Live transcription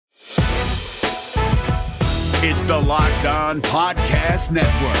It's the Locked On Podcast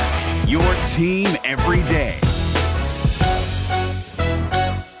Network, your team every day.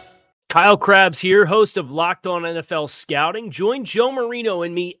 Kyle Krabs here, host of Locked On NFL Scouting. Join Joe Marino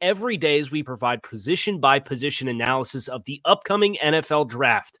and me every day as we provide position-by-position analysis of the upcoming NFL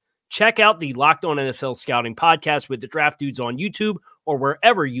Draft. Check out the Locked On NFL Scouting podcast with the Draft Dudes on YouTube or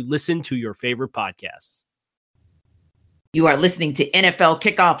wherever you listen to your favorite podcasts. You are listening to NFL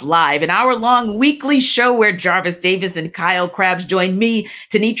Kickoff Live, an hour-long weekly show where Jarvis Davis and Kyle Krabs join me,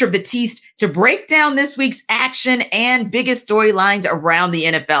 Tanitra Batiste, to break down this week's action and biggest storylines around the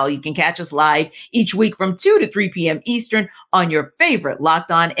NFL. You can catch us live each week from 2 to 3 p.m. Eastern on your favorite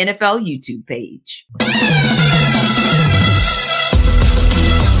Locked On NFL YouTube page.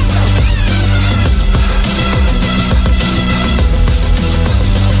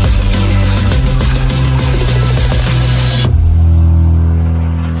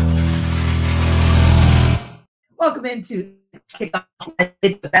 Welcome into Kickoff.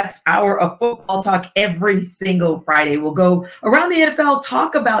 It's the best hour of football talk every single Friday. We'll go around the NFL,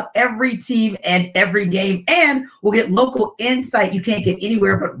 talk about every team and every game, and we'll get local insight you can't get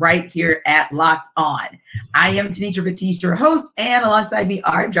anywhere but right here at Locked On. I am Tanitra Batiste, your host, and alongside me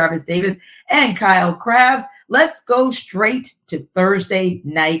are Jarvis Davis and Kyle Krabs. Let's go straight to Thursday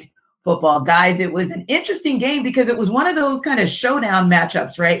night football. Guys, it was an interesting game because it was one of those kind of showdown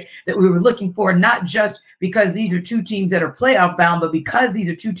matchups, right, that we were looking for, not just because these are two teams that are playoff bound, but because these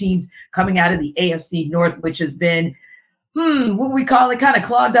are two teams coming out of the AFC North, which has been, what we call it, kind of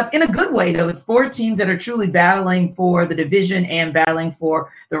clogged up in a good way, though. It's four teams that are truly battling for the division and battling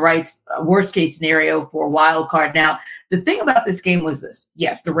for the rights, worst case scenario for wild card. Now, the thing about this game was this.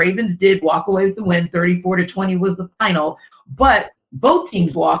 Yes, the Ravens did walk away with the win. 34-20 was the final, but both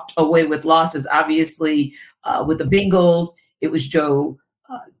teams walked away with losses. Obviously, with the Bengals, it was Joe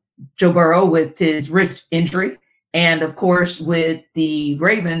Burrow with his wrist injury. And of course, with the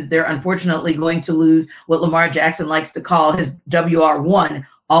Ravens, they're unfortunately going to lose what Lamar Jackson likes to call his WR1.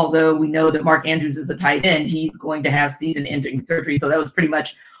 Although we know that Mark Andrews is a tight end, he's going to have season-ending surgery. So that was pretty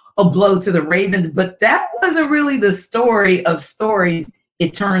much a blow to the Ravens. But that wasn't really the story of stories,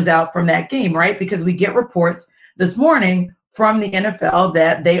 it turns out, from that game, right? Because we get reports this morning from the NFL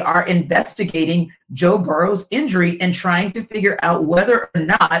that they are investigating Joe Burrow's injury and trying to figure out whether or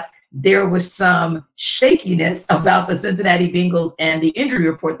not there was some shakiness about the Cincinnati Bengals and the injury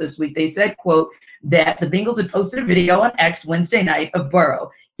report this week. They said, quote, that the Bengals had posted a video on X Wednesday night of Burrow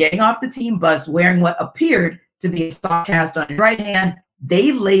getting off the team bus wearing what appeared to be a soft cast on his right hand.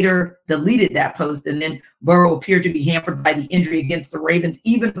 They later deleted that post, and then Burrow appeared to be hampered by the injury against the Ravens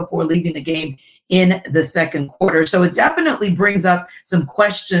even before leaving the game in the second quarter. So it definitely brings up some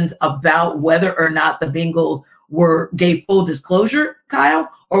questions about whether or not the Bengals gave full disclosure, Kyle,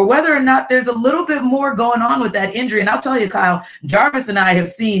 or whether or not there's a little bit more going on with that injury. And I'll tell you, Kyle, Jarvis and I have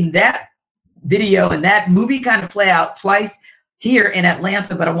seen that video and that movie kind of play out twice here in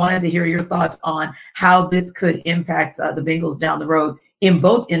Atlanta, but I wanted to hear your thoughts on how this could impact the Bengals down the road in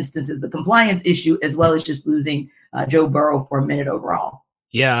both instances, the compliance issue, as well as just losing Joe Burrow for a minute overall.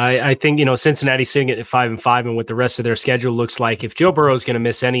 Yeah, I think, Cincinnati's sitting at 5-5, and what the rest of their schedule looks like, if Joe Burrow is going to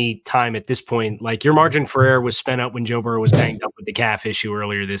miss any time at this point, like your margin for error was spent out when Joe Burrow was banged up with the calf issue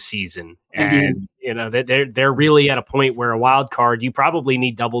earlier this season. And, they're really at a point where a wild card, you probably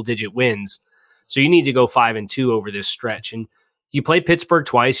need double-digit wins. So you need to go 5-2 over this stretch. And you play Pittsburgh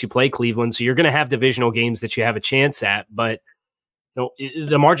twice, you play Cleveland, so you're going to have divisional games that you have a chance at. But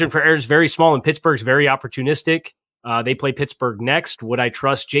the margin for error is very small, and Pittsburgh's very opportunistic. They play Pittsburgh next. Would I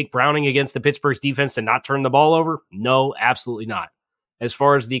trust Jake Browning against the Pittsburgh's defense to not turn the ball over? No, absolutely not. As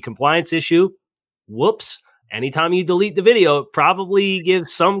far as the compliance issue, whoops. Anytime you delete the video, it probably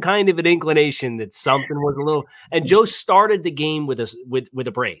gives some kind of an inclination that something was a little. And Joe started the game with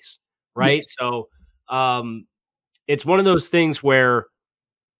a brace, right? Yes. So it's one of those things where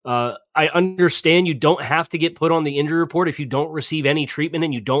I understand you don't have to get put on the injury report if you don't receive any treatment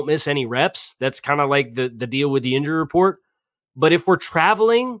and you don't miss any reps. That's kind of like the deal with the injury report. But if we're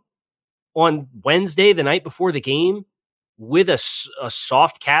traveling on Wednesday, the night before the game, with a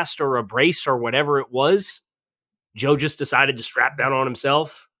soft cast or a brace or whatever it was, Joe just decided to strap down on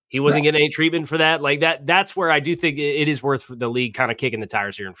himself. He wasn't getting any treatment for that. Like that's where I do think it is worth the league kind of kicking the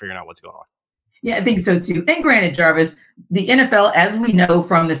tires here and figuring out what's going on. Yeah, I think so too. And granted, Jarvis, the NFL, as we know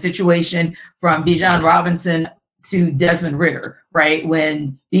from the situation from Bijan Robinson to Desmond Ridder, right?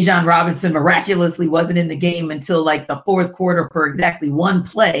 When Bijan Robinson miraculously wasn't in the game until like the fourth quarter for exactly one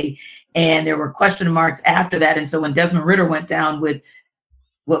play. And there were question marks after that. And so when Desmond Ridder went down with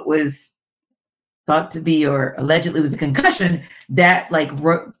what was thought to be, or allegedly was a concussion, that like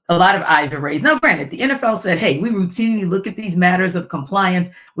a lot of eyes are raised. Now, granted, the NFL said, hey, we routinely look at these matters of compliance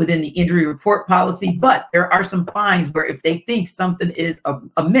within the injury report policy, but there are some fines where if they think something is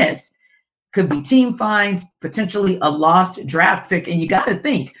amiss, could be team fines, potentially a lost draft pick. And you got to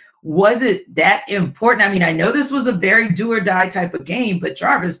think, was it that important? I mean, I know this was a very do or die type of game, but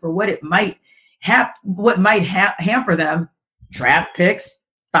Jarvis, for what it might hamper them, draft picks,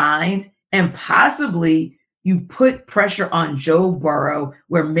 fines, and possibly you put pressure on Joe Burrow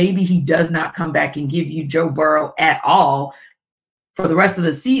where maybe he does not come back and give you Joe Burrow at all for the rest of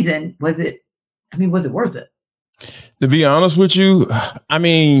the season. Was it worth it? To be honest with you, I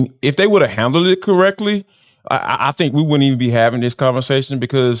mean, if they would have handled it correctly, I think we wouldn't even be having this conversation,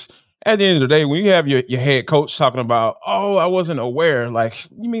 because at the end of the day, when you have your head coach talking about, oh, I wasn't aware, like,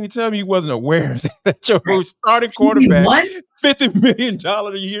 you mean to tell me you wasn't aware that your starting quarterback, $50 million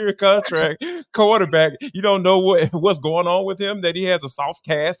a year contract quarterback, you don't know what's going on with him, that he has a soft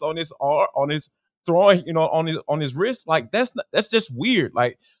cast on his arm, on his throwing, on his wrist? Like, that's just weird.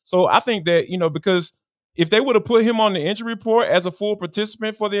 Like, so I think that, because if they would have put him on the injury report as a full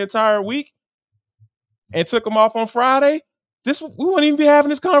participant for the entire week and took him off on Friday, we wouldn't even be having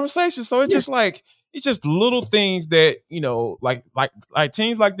this conversation. So it's just little things that, like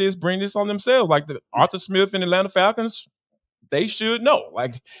teams like this bring this on themselves. Like the Arthur Smith and Atlanta Falcons, they should know.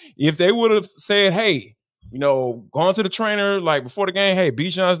 Like, if they would have said, hey, going to the trainer like before the game, hey,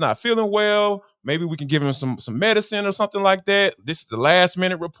 Bijan's not feeling well, maybe we can give him some medicine or something like that. This is the last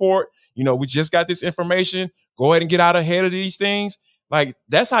minute report. We just got this information. Go ahead and get out ahead of these things. Like,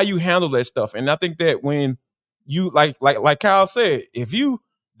 that's how you handle that stuff. And I think that when you like Kyle said, if you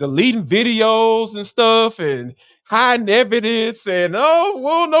deleting videos and stuff and hiding evidence and, oh, we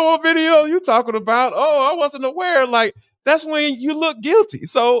don't know what video you talking about. Oh, I wasn't aware. Like, that's when you look guilty.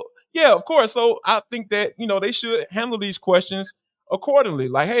 So yeah, of course. So I think that, they should handle these questions accordingly.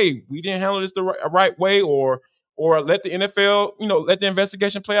 Like, hey, we didn't handle this the right way, or let the NFL, let the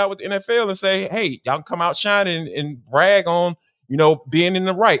investigation play out with the NFL and say, hey, y'all can come out shining and brag on, being in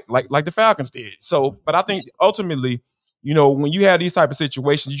the right, like the Falcons did. So, but I think ultimately, when you have these type of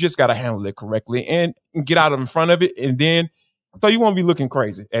situations, you just got to handle it correctly and get out in front of it. And then, so you won't be looking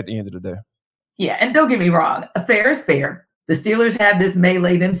crazy at the end of the day. Yeah. And don't get me wrong. Fair is fair. The Steelers had this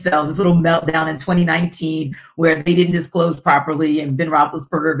melee themselves, this little meltdown in 2019 where they didn't disclose properly, and Ben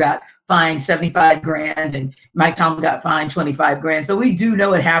Roethlisberger got fined $75,000 and Mike Tomlin got fined $25,000. So we do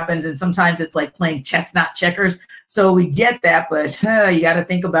know it happens, and sometimes it's like playing chess, not checkers. So we get that, but you got to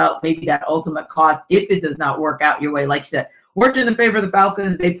think about maybe that ultimate cost if it does not work out your way. Like you said, worked in the favor of the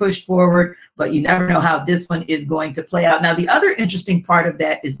Falcons. They pushed forward, but you never know how this one is going to play out. Now, the other interesting part of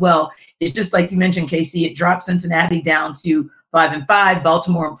that as well is just like you mentioned, KC, it dropped Cincinnati down to 5-5.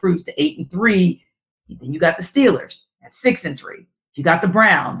 Baltimore improves to 8-3. Then you got the Steelers at 6-3. You got the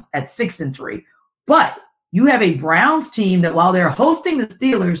Browns at 6-3. But you have a Browns team that while they're hosting the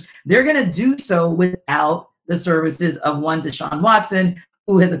Steelers, they're going to do so without the services of one Deshaun Watson,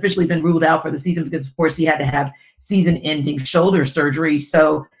 who has officially been ruled out for the season because, of course, he had to have season-ending shoulder surgery.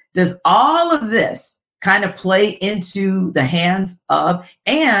 So does all of this kind of play into the hands of,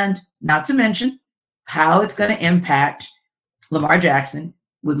 and not to mention how it's going to impact Lamar Jackson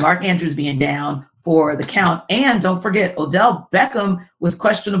with Mark Andrews being down for the count? And don't forget, Odell Beckham was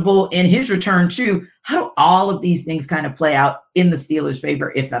questionable in his return too. How do all of these things kind of play out in the Steelers'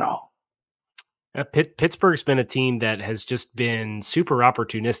 favor, if at all? Pittsburgh's been a team that has just been super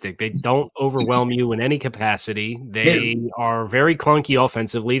opportunistic. They don't overwhelm you in any capacity. They are very clunky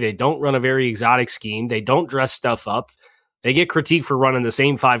offensively. They don't run a very exotic scheme. They don't dress stuff up. They get critiqued for running the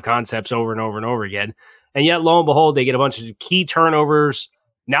same 5 concepts over and over and over again. And yet, lo and behold, they get a bunch of key turnovers.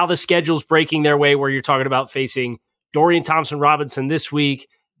 Now the schedule's breaking their way, where you're talking about facing Dorian Thompson-Robinson this week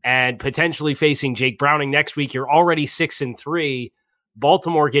and potentially facing Jake Browning next week. You're already 6-3.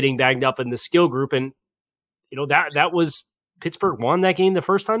 Baltimore getting banged up in the skill group. And, that was Pittsburgh won that game the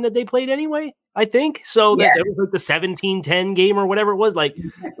first time that they played anyway, I think. So yes. That was like the 17-10 game or whatever it was. Like,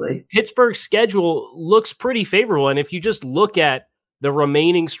 exactly. Pittsburgh's schedule looks pretty favorable. And if you just look at the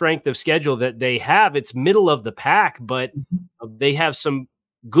remaining strength of schedule that they have, it's middle of the pack, but they have some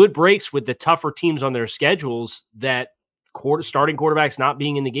good breaks with the tougher teams on their schedules that starting quarterbacks not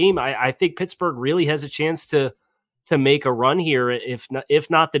being in the game. I think Pittsburgh really has a chance to make a run here, if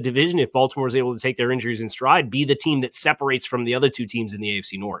not the division, if Baltimore is able to take their injuries in stride, be the team that separates from the other two teams in the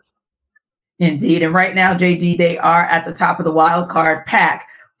AFC North. Indeed. And right now, JD, they are at the top of the wild card pack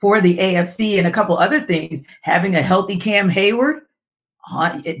for the AFC, and a couple other things. Having a healthy Cam Hayward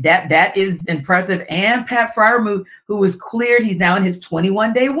That is impressive. And Pat Freiermuth, who was cleared, he's now in his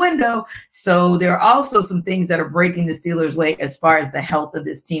 21-day window. So there are also some things that are breaking the Steelers' way as far as the health of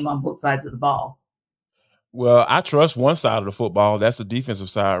this team on both sides of the ball. Well, I trust one side of the football. That's the defensive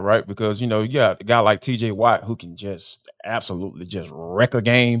side, right? Because, you got a guy like TJ Watt who can just absolutely just wreck a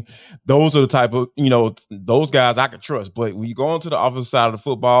game. Those are the type of, those guys I could trust. But when you go onto the offensive side of the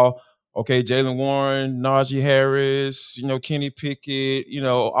football, okay, Jalen Warren, Najee Harris, Kenny Pickett,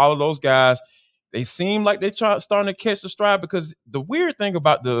 all of those guys, they seem like they're starting to catch the stride, because the weird thing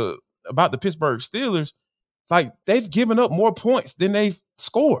about the Pittsburgh Steelers, like, they've given up more points than they've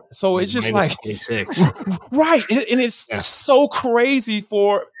scored. So it's just like 26. Right. And it's so crazy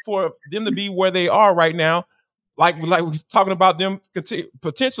for them to be where they are right now. Like we're talking about them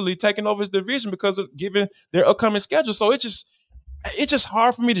potentially taking over his division because of given their upcoming schedule. So it's just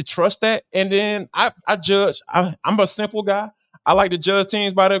hard for me to trust that. And then I judge. I'm a simple guy. I like to judge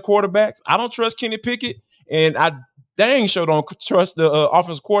teams by their quarterbacks. I don't trust Kenny Pickett, and I dang sure don't trust the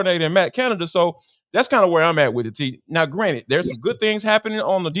offensive coordinator and Matt Canada. So that's kind of where I'm at with it. T. Now, granted, there's some good things happening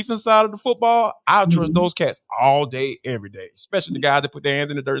on the defense side of the football. I'll trust those cats all day, every day, especially the guys that put their hands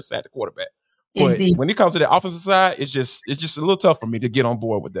in the dirt and sack the quarterback. But when it comes to the offensive side, it's just a little tough for me to get on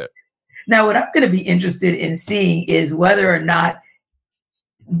board with that. Now, what I'm going to be interested in seeing is whether or not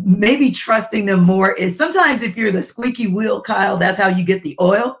maybe trusting them more is sometimes if you're the squeaky wheel, Kyle, that's how you get the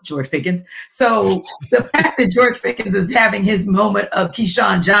oil, George Pickens. So the fact that George Pickens is having his moment of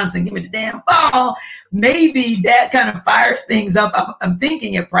Keyshawn Johnson, give me the damn ball, maybe that kind of fires things up. I'm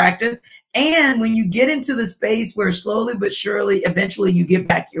thinking at practice. And when you get into the space where slowly but surely, eventually you get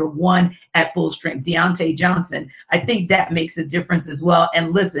back your one at full strength, Deontay Johnson, I think that makes a difference as well.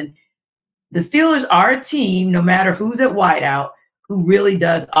 And listen, the Steelers are a team, no matter who's at wideout, who really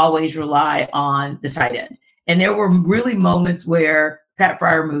does always rely on the tight end. And there were really moments where Pat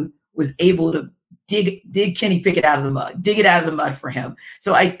Freiermuth was able to dig Kenny Pickett out of the mud, dig it out of the mud for him.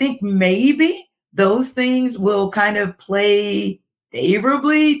 So I think maybe those things will kind of play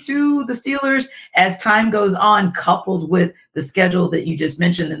favorably to the Steelers as time goes on, coupled with the schedule that you just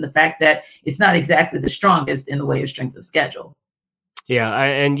mentioned and the fact that it's not exactly the strongest in the way of strength of schedule. Yeah,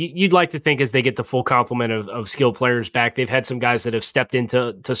 and you'd like to think as they get the full complement of skilled players back, they've had some guys that have stepped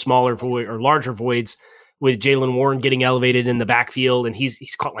into smaller void or larger voids, with Jalen Warren getting elevated in the backfield, and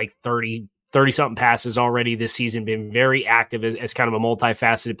he's caught like 30-something passes already this season, been very active as kind of a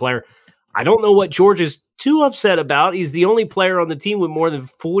multifaceted player. I don't know what George is too upset about. He's the only player on the team with more than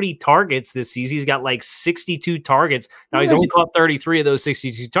 40 targets this season. He's got like 62 targets. Now, he's only caught 33 of those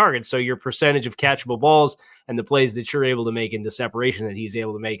 62 targets. So your percentage of catchable balls and the plays that you're able to make and the separation that he's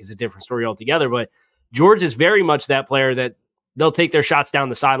able to make is a different story altogether. But George is very much that player that they'll take their shots down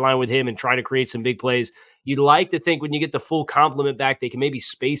the sideline with him and try to create some big plays. You'd like to think when you get the full complement back, they can maybe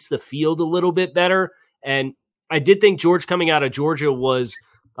space the field a little bit better. And I did think George coming out of Georgia was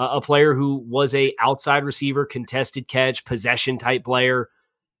a player who was a outside receiver, contested catch, possession type player.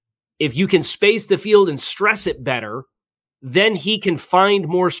 If you can space the field and stress it better, then he can find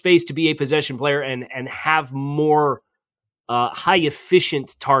more space to be a possession player and have more high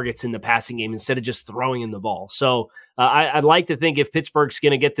efficient targets in the passing game instead of just throwing in the ball. So I'd like to think if Pittsburgh's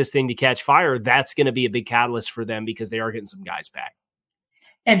going to get this thing to catch fire, that's going to be a big catalyst for them because they are getting some guys back.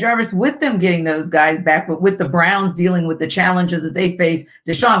 And Jarvis, with them getting those guys back, but with the Browns dealing with the challenges that they face,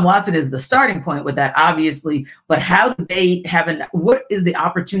 Deshaun Watson is the starting point with that, obviously. But how do they what is the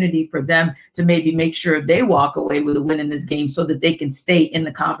opportunity for them to maybe make sure they walk away with a win in this game so that they can stay in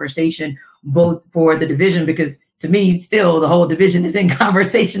the conversation, both for the division, because to me, still the whole division is in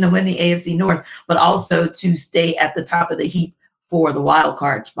conversation to win the AFC North, but also to stay at the top of the heap for the wild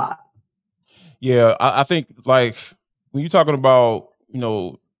card spot? Yeah, I think like when you're talking about,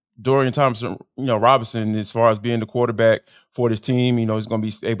 Dorian Thompson, Robinson, as far as being the quarterback for this team, he's going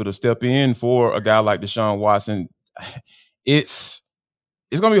to be able to step in for a guy like Deshaun Watson. It's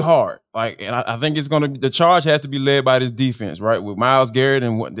going to be hard. And I think the charge has to be led by this defense, right? With Myles Garrett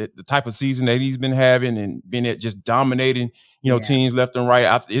and what the type of season that he's been having and been at just dominating, teams left and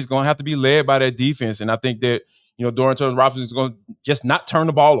right. It's going to have to be led by that defense. And I think that, Dorian Thompson is going to just not turn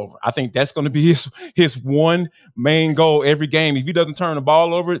the ball over. I think that's going to be his one main goal every game. If he doesn't turn the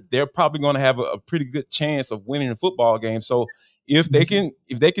ball over, they're probably going to have a pretty good chance of winning a football game. So if they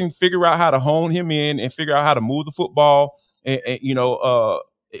can figure out how to hone him in and figure out how to move the football, and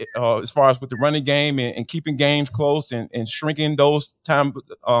as far as with the running game and keeping games close and shrinking those time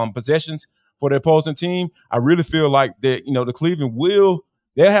possessions for the opposing team, I really feel like that, the Cleveland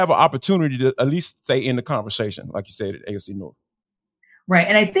they'll have an opportunity to at least stay in the conversation, like you said, at AFC North. Right.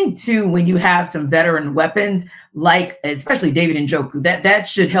 And I think, too, when you have some veteran weapons, like especially David Njoku, that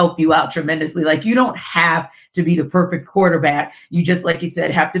should help you out tremendously. Like, you don't have to be the perfect quarterback. You just, like you said,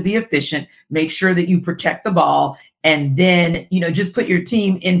 have to be efficient, make sure that you protect the ball, and then, just put your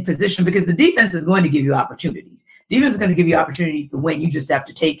team in position, because the defense is going to give you opportunities. Defense is going to give you opportunities to win. You just have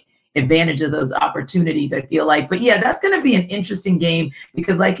to take advantage of those opportunities, I feel like. But yeah, that's going to be an interesting game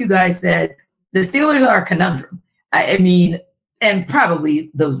because, like you guys said, the Steelers are a conundrum. I mean, and probably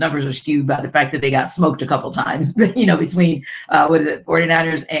those numbers are skewed by the fact that they got smoked a couple times, between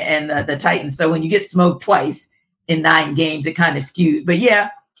 49ers and the Titans. So when you get smoked twice in 9 games, it kind of skews. But yeah,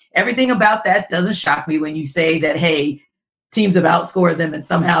 everything about that doesn't shock me when you say that, hey, teams have outscored them and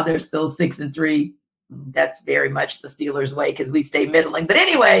somehow they're still 6-3. That's very much the Steelers' way because we stay middling. But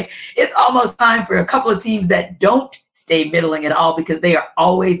anyway, it's almost time for a couple of teams that don't stay middling at all because they are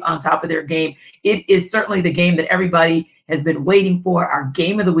always on top of their game. It is certainly the game that everybody has been waiting for, our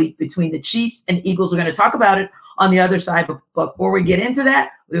game of the week between the Chiefs and Eagles. We're going to talk about it on the other side. But before we get into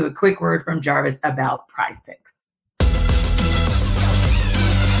that, we have a quick word from Jarvis about Prize Picks.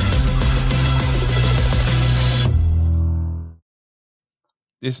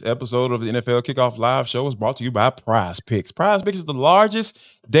 This episode of the NFL Kickoff Live Show is brought to you by Prize Picks. Prize Picks is the largest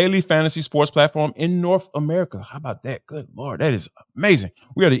daily fantasy sports platform in North America. How about that? Good Lord, that is amazing.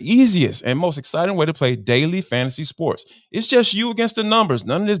 We are the easiest and most exciting way to play daily fantasy sports. It's just you against the numbers.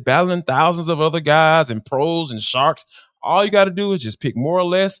 None of this battling thousands of other guys and pros and sharks. All you got to do is just pick more or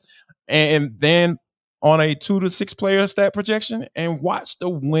less and then on a 2 to 6 player stat projection and watch the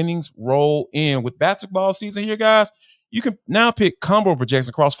winnings roll in. With basketball season here, guys, you can now pick combo projections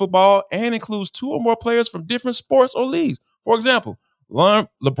across football and includes 2 or more players from different sports or leagues. For example,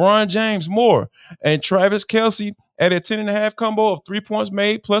 LeBron James more and Travis Kelce at a 10.5 combo of 3 points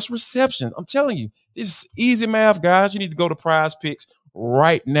made plus receptions. I'm telling you, this is easy math, guys. You need to go to Prize Picks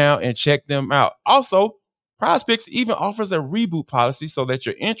right now and check them out. Also, Prize Picks even offers a reboot policy so that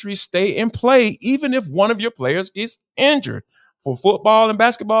your entries stay in play even if one of your players gets injured. For football and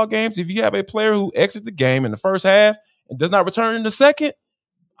basketball games, if you have a player who exits the game in the first half and does not return in the second,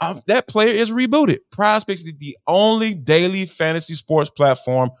 that player is rebooted. Prize Picks is the only daily fantasy sports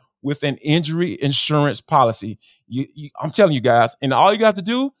platform with an injury insurance policy. I'm telling you guys, and all you have to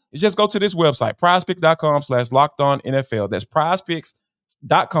do is just go to this website, prizepicks.com/lockedonnfl. That's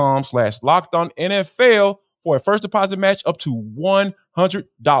prizepicks.com/lockedonnfl for a first deposit match up to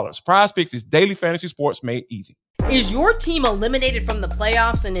 $100. Prize Picks is daily fantasy sports made easy. Is your team eliminated from the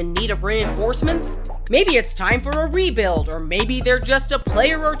playoffs and in need of reinforcements? Maybe it's time for a rebuild, or maybe they're just a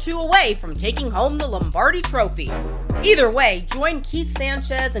player or two away from taking home the Lombardi Trophy. Either way, join Keith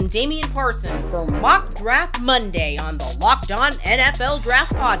Sanchez and Damian Parson for Mock Draft Monday on the Locked On NFL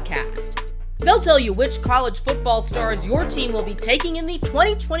Draft Podcast. They'll tell you which college football stars your team will be taking in the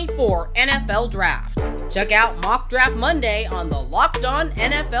 2024 NFL Draft. Check out Mock Draft Monday on the Locked On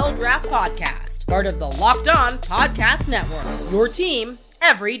NFL Draft Podcast, part of the Locked On Podcast Network, your team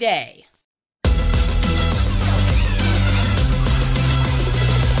every day.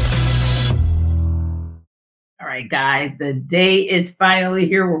 All right, guys, the day is finally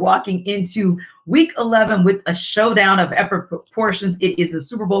here. We're walking into week 11 with a showdown of epic proportions. It is the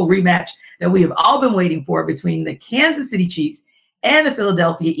Super Bowl rematch that we have all been waiting for between the Kansas City Chiefs and the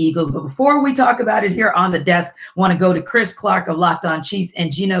Philadelphia Eagles. But before we talk about it here on the desk, I want to go to Chris Clark of Locked On Chiefs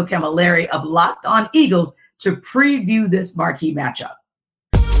and Gino Camilleri of Locked On Eagles to preview this marquee matchup.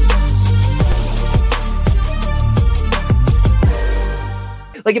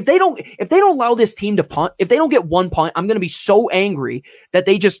 Like if they don't allow this team to punt, if they don't get one punt, I'm going to be so angry that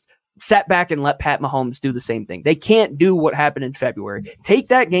they just sat back and let Pat Mahomes do the same thing. They can't do what happened in February. Take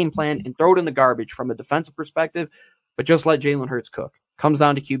that game plan and throw it in the garbage from a defensive perspective, but just let Jalen Hurts cook. Comes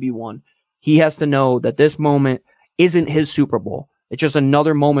down to QB1. He has to know that this moment isn't his Super Bowl. It's just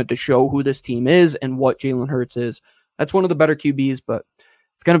another moment to show who this team is and what Jalen Hurts is. That's one of the better QBs, but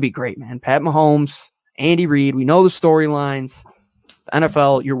it's going to be great, man. Pat Mahomes, Andy Reid, we know the storylines. The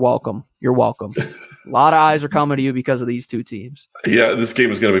NFL, you're welcome. You're welcome. A lot of eyes are coming to you because of these two teams. Yeah, this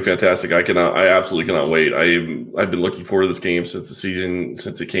game is going to be fantastic. I absolutely cannot wait. I've been looking forward to this game since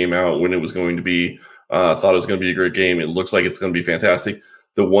it came out, when it was going to be. Thought it was going to be a great game. It looks like it's going to be fantastic.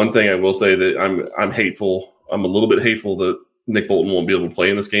 The one thing I will say that I'm hateful. I'm a little bit hateful that Nick Bolton won't be able to play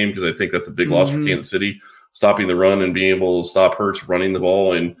in this game, because I think that's a big loss for Kansas City, stopping the run and being able to stop Hurts running the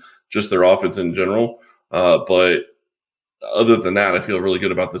ball and just their offense in general. But other than that, I feel really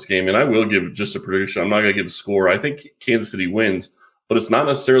good about this game. And I will give just a prediction. I'm not going to give a score. I think Kansas City wins, but it's not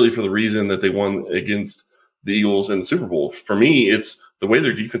necessarily for the reason that they won against the Eagles in the Super Bowl. For me, it's the way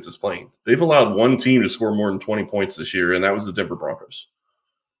their defense is playing. They've allowed one team to score more than 20 points this year, and that was the Denver Broncos.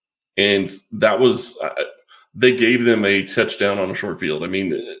 And that was they gave them a touchdown on a short field. I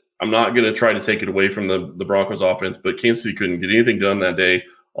mean, I'm not going to try to take it away from the Broncos offense, but Kansas City couldn't get anything done that day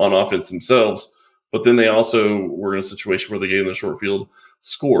on offense themselves. But then they also were in a situation where they gave them the short field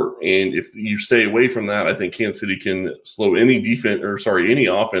score. And if you stay away from that, I think Kansas City can slow any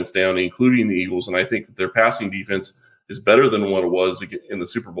offense down, including the Eagles. And I think that their passing defense is better than what it was in the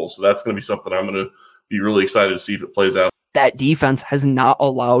Super Bowl. So that's going to be something I'm going to be really excited to see if it plays out. That defense has not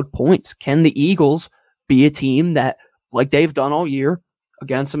allowed points. Can the Eagles be a team that, like they've done all year,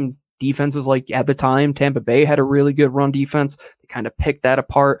 against some defenses like at the time, Tampa Bay had a really good run defense. They kind of picked that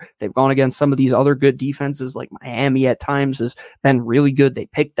apart. They've gone against some of these other good defenses like Miami at times has been really good. They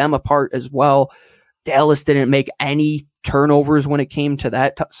picked them apart as well. Dallas didn't make any turnovers when it came to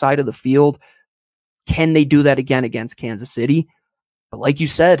that side of the field. Can they do that again against Kansas City? But like you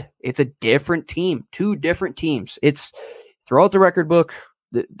said, it's a different team, two different teams. It's throughout the record book,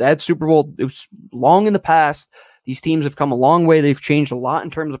 that Super Bowl, it was long in the past. These teams have come a long way. They've changed a lot in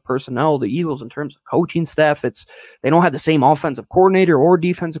terms of personnel. The Eagles, in terms of coaching staff, they don't have the same offensive coordinator or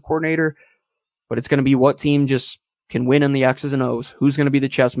defensive coordinator, but it's going to be what team just can win in the X's and O's. Who's going to be the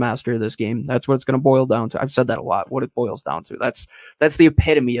chess master of this game? That's what it's going to boil down to. I've said that a lot, what it boils down to. That's the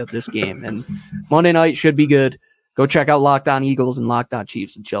epitome of this game. And Monday night should be good. Go check out Locked On Eagles and Locked On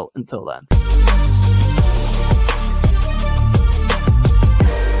Chiefs until then.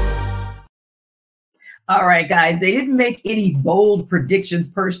 All right, guys, they didn't make any bold predictions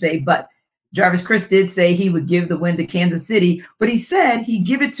per se, but Jarvis Chris did say he would give the win to Kansas City, but he said he'd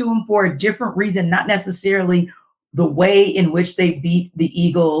give it to him for a different reason, not necessarily the way in which they beat the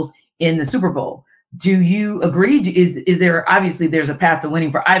Eagles in the Super Bowl. Do you agree? Is there, obviously there's a path to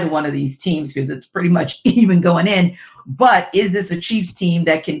winning for either one of these teams because it's pretty much even going in, but is this a Chiefs team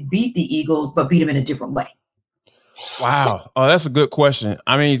that can beat the Eagles but beat them in a different way? Wow. Oh, that's a good question.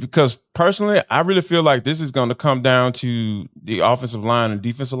 I mean, because personally, I really feel like this is going to come down to the offensive line and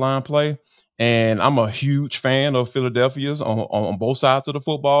defensive line play. And I'm a huge fan of Philadelphia's on both sides of the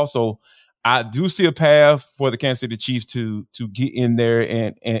football. So I do see a path for the Kansas City Chiefs to get in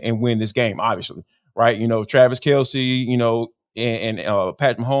there and win this game, obviously. Right. You know, Travis Kelce, you know, and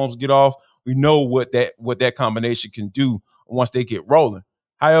Patrick Mahomes get off. We know what that combination can do once they get rolling.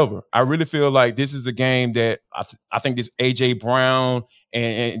 However, I really feel like this is a game that I think this A.J. Brown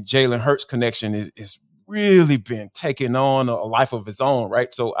and Jalen Hurts connection is really been taking on a life of its own,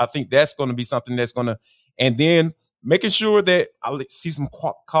 right? So I think that's going to be something that's going to – and then making sure that I see some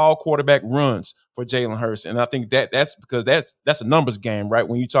call quarterback runs for Jalen Hurts. And I think that's because that's a numbers game, right,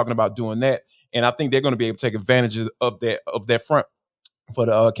 when you're talking about doing that. And I think they're going to be able to take advantage of that front for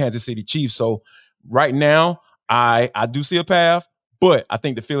the Kansas City Chiefs. So right now, I do see a path. But I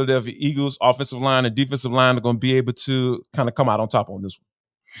think the Philadelphia Eagles offensive line and defensive line are going to be able to kind of come out on top on this one.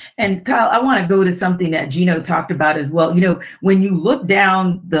 And Kyle, I want to go to something that Gino talked about as well. You know, when you look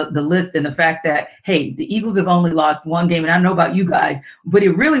down the list and the fact that, hey, the Eagles have only lost one game, and I don't know about you guys, but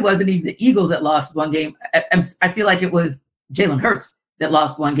it really wasn't even the Eagles that lost one game. I feel like it was Jalen Hurts that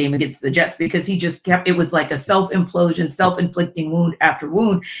lost one game against the Jets because he just it was like a self-implosion, self-inflicting wound after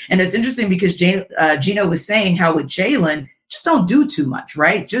wound. And it's interesting because Gino was saying how with Jalen, just don't do too much,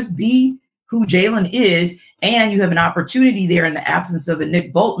 right? Just be who Jalen is. And you have an opportunity there in the absence of a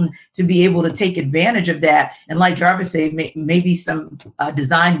Nick Bolton to be able to take advantage of that. And like Jarvis said, maybe some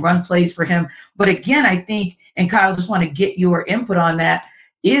designed run plays for him. But again, I think, and Kyle, just want to get your input on that.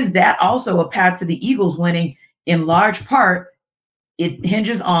 Is that also a path to the Eagles winning? In large part, it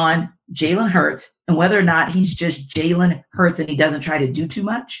hinges on Jalen Hurts and whether or not he's just Jalen Hurts and he doesn't try to do too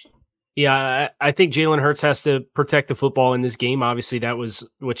much. Yeah, I think Jalen Hurts has to protect the football in this game. Obviously, that was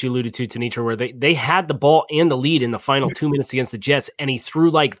what you alluded to, Tanitra, where they had the ball and the lead in the final 2 minutes against the Jets, and he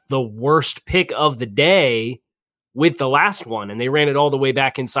threw like the worst pick of the day with the last one, and they ran it all the way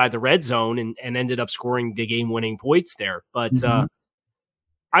back inside the red zone and ended up scoring the game-winning points there. But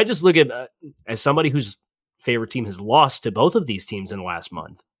I just look at, as somebody whose favorite team has lost to both of these teams in the last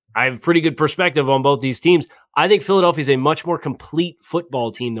month, I have a pretty good perspective on both these teams. I think Philadelphia is a much more complete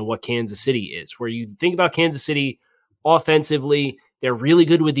football team than what Kansas City is. Where you think about Kansas City offensively, they're really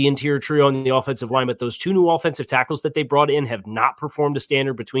good with the interior trio on the offensive line, but those two new offensive tackles that they brought in have not performed to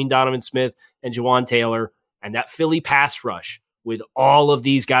standard between Donovan Smith and Jawan Taylor. And that Philly pass rush with all of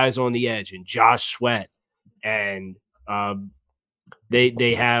these guys on the edge and Josh Sweat. And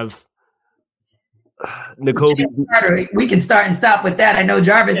they have Nakobe. We can start and stop with that. I know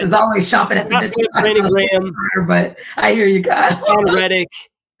Jarvis is always chomping at the bit, but I hear you guys. Hassan Reddick.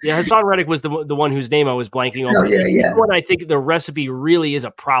 Yeah, Hassan Reddick was the one whose name I was blanking on. One, I think the recipe really is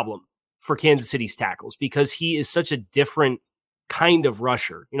a problem for Kansas City's tackles because he is such a different kind of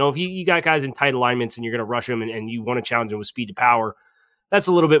rusher. If you got guys in tight alignments and you're going to rush them and you want to challenge them with speed to power, that's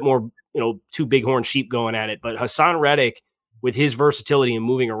a little bit more, two bighorn sheep going at it. But Hassan Reddick, with his versatility and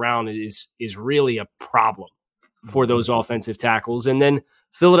moving around, is really a problem for those offensive tackles. And then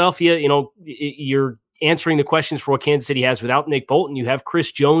Philadelphia, you're answering the questions for what Kansas City has without Nick Bolton. You have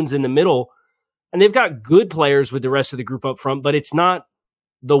Chris Jones in the middle, and they've got good players with the rest of the group up front, but it's not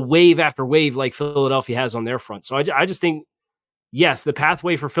the wave after wave like Philadelphia has on their front. So I just think, yes, the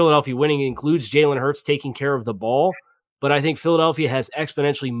pathway for Philadelphia winning includes Jalen Hurts taking care of the ball, but I think Philadelphia has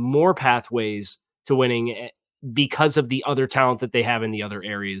exponentially more pathways to winning because of the other talent that they have in the other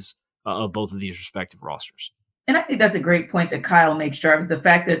areas of both of these respective rosters. And I think that's a great point that Kyle makes, Jarvis, the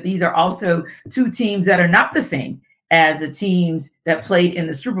fact that these are also two teams that are not the same as the teams that played in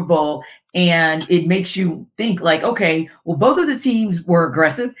the Super Bowl. And it makes you think like, okay, well, both of the teams were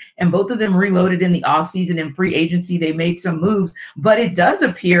aggressive and both of them reloaded in the offseason and free agency. They made some moves, but it does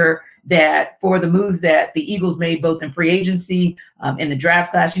appear that for the moves that the Eagles made both in free agency, in the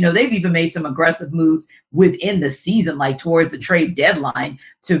draft class, they've even made some aggressive moves within the season, like towards the trade deadline,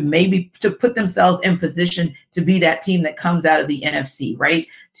 to put themselves in position to be that team that comes out of the NFC, right?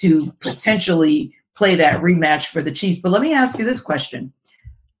 To potentially play that rematch for the Chiefs. But let me ask you this question.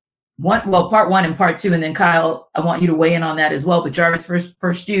 Part one and part two, and then Kyle, I want you to weigh in on that as well. But Jarvis,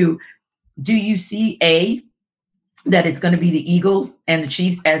 first do you see that it's going to be the Eagles and the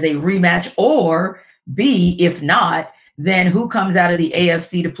Chiefs as a rematch, or B, if not, then who comes out of the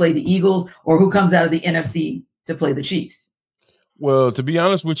AFC to play the Eagles, or who comes out of the NFC to play the Chiefs? Well, to be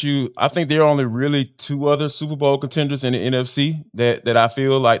honest with you, I think there are only really two other Super Bowl contenders in the NFC that I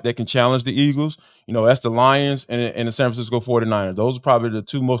feel like they can challenge the Eagles. That's the Lions and the San Francisco 49ers. Those are probably the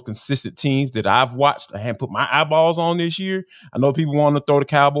two most consistent teams that I've watched and put my eyeballs on this year. I know people want to throw the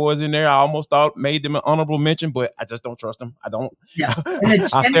Cowboys in there. I almost made them an honorable mention, but I just don't trust them. I don't. Yeah. I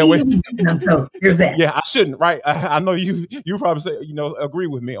stay away. So here's that. Yeah, I shouldn't, right? I know you probably say, agree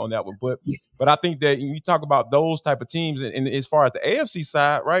with me on that one. But yes. But I think that when you talk about those type of teams, and as far as the AFC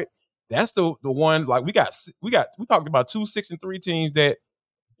side, right, that's the one. Like we talked about 2 6-3 teams that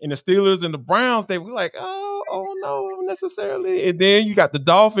in the Steelers and the Browns, they were like, oh no, necessarily. And then you got the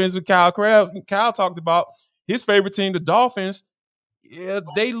Dolphins with Kyle Crabb. Kyle talked about his favorite team, the Dolphins. Yeah,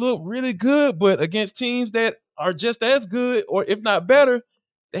 they look really good, but against teams that are just as good, or if not better,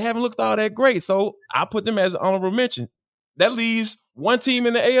 they haven't looked all that great. So I put them as an honorable mention. That leaves one team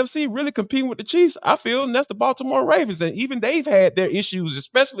in the AFC really competing with the Chiefs, I feel, and that's the Baltimore Ravens. And even they've had their issues,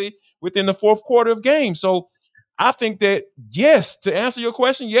 especially within the fourth quarter of games. So I think that, yes, to answer your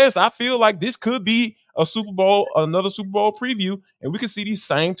question, yes, I feel like this could be a Super Bowl, another Super Bowl preview, and we can see these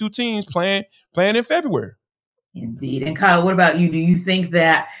same two teams playing in February. Indeed. And Kyle, what about you? Do you think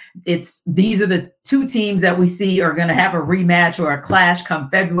that these are the two teams that we see are going to have a rematch or a clash come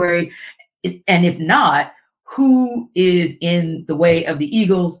February? And if not, who is in the way of the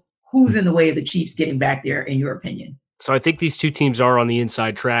Eagles? Who's in the way of the Chiefs getting back there, in your opinion? So I think these two teams are on the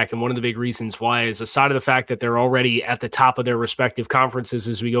inside track. And one of the big reasons why is, aside of the fact that they're already at the top of their respective conferences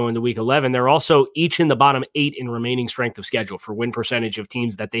as we go into week 11, they're also each in the bottom 8 in remaining strength of schedule for win percentage of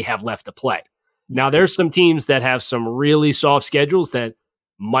teams that they have left to play. Now, there's some teams that have some really soft schedules that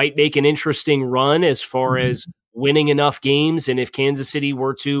might make an interesting run as far as winning enough games. And if Kansas City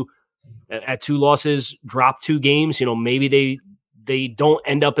were to, at 2 losses, drop 2 games, maybe they don't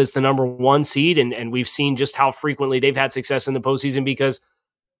end up as the number 1 seed. And we've seen just how frequently they've had success in the postseason because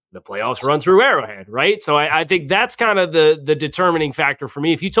the playoffs run through Arrowhead, right? So I think that's kind of the determining factor for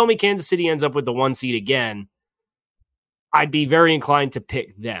me. If you told me Kansas City ends up with the 1 seed again, I'd be very inclined to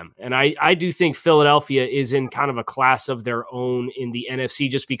pick them. And I do think Philadelphia is in kind of a class of their own in the NFC,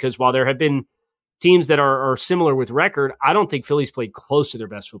 just because while there have been teams that are similar with record, I don't think Philly's played close to their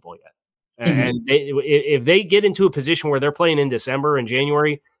best football yet. And if they get into a position where they're playing in December and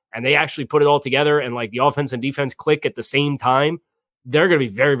January and they actually put it all together and like the offense and defense click at the same time, they're going to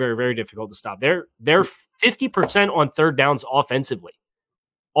be very, very, very difficult to stop. They're 50% on third downs offensively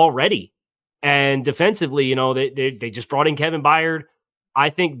already. And defensively, they just brought in Kevin Byard. I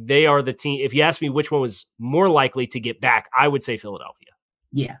think they are the team. If you ask me which one was more likely to get back, I would say Philadelphia.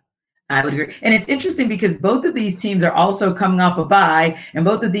 Yeah. I would agree. And it's interesting because both of these teams are also coming off a bye, and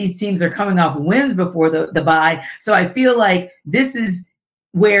both of these teams are coming off wins before the bye. So I feel like this is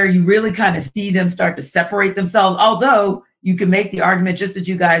where you really kind of see them start to separate themselves, although you can make the argument just as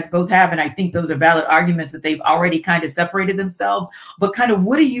you guys both have, and I think those are valid arguments, that they've already kind of separated themselves. But kind of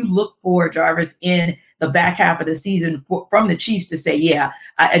what do you look for, Jarvis, in the back half of the season from the Chiefs to say, yeah,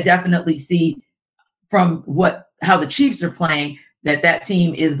 I definitely see from how the Chiefs are playing that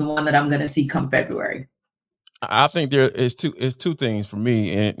team is the one that I'm going to see come February? I think there is two things for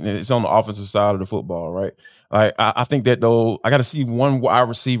me, and it's on the offensive side of the football, right? Like I think that though I got to see one wide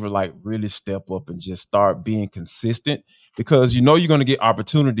receiver like really step up and just start being consistent, because you're going to get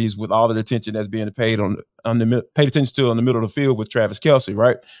opportunities with all the attention that's being paid paid attention to on the middle of the field with Travis Kelce,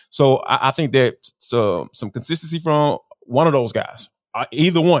 right? So I think that some consistency from one of those guys,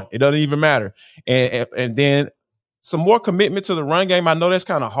 either one, it doesn't even matter, and then some more commitment to the run game. I know that's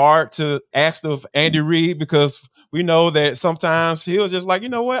kind of hard to ask of Andy Reid, because we know that sometimes he'll just like, you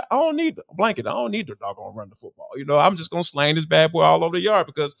know what, I don't need a blanket. I don't need the doggone run the football. I'm just going to slang this bad boy all over the yard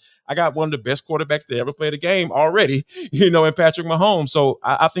because I got one of the best quarterbacks to ever play the game already, in Patrick Mahomes. So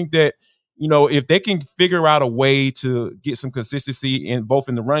I think that, if they can figure out a way to get some consistency in both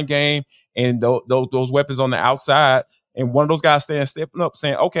in the run game and those weapons on the outside, and one of those guys stepping up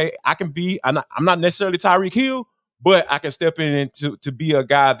saying, okay, I'm not necessarily Tyreek Hill, but I can step in to be a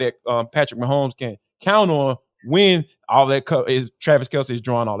guy that Patrick Mahomes can count on when all that Travis Kelce is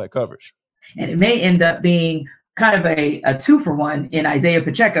drawing all that coverage. And it may end up being kind of a 2-for-1 in Isaiah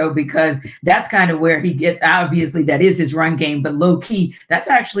Pacheco, because that's kind of where he gets, obviously that is his run game, but low key, that's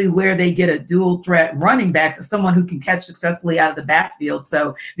actually where they get a dual threat running back, so someone who can catch successfully out of the backfield.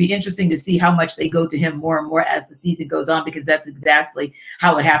 So be interesting to see how much they go to him more and more as the season goes on, because that's exactly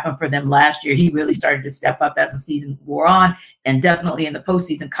how it happened for them last year. He really started to step up as the season wore on, and definitely in the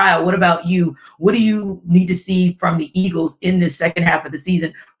postseason. Kyle, what about you? What do you need to see from the Eagles in the second half of the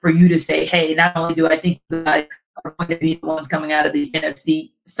season for you to say, hey, not only do I think the guys are going to be the ones coming out of the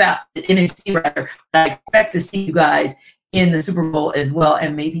NFC South, but I expect to see you guys in the Super Bowl as well,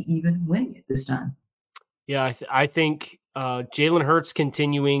 and maybe even winning it this time? Yeah, I think Jalen Hurts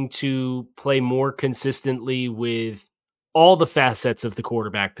continuing to play more consistently with all the facets of the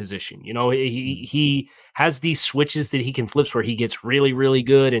quarterback position. He has these switches that he can flip where he gets really, really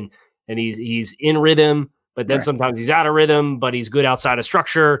good and he's in rhythm, but then sometimes he's out of rhythm, but he's good outside of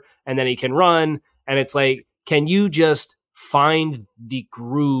structure, and then he can run. And it's like, can you just find the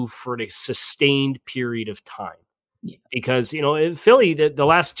groove for a sustained period of time? Yeah. Because, Philly, the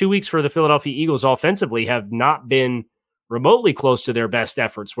last 2 weeks for the Philadelphia Eagles offensively have not been remotely close to their best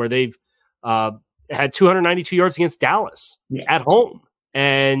efforts, where they've had 292 yards against Dallas at home.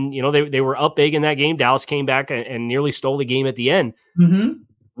 And, they were up big in that game. Dallas came back and nearly stole the game at the end. Mm-hmm.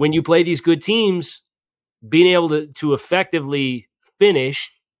 When you play these good teams, being able to effectively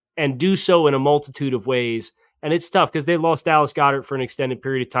finish and do so in a multitude of ways. And it's tough because they lost Dallas Goedert for an extended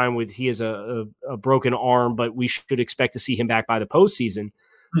period of time he has a broken arm, but we should expect to see him back by the postseason.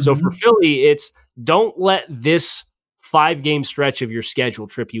 Mm-hmm. So for Philly, it's don't let this 5-game stretch of your schedule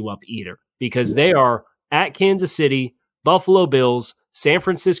trip you up either, because they are at Kansas City, Buffalo Bills, San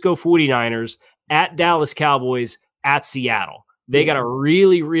Francisco 49ers, at Dallas Cowboys, at Seattle. They got a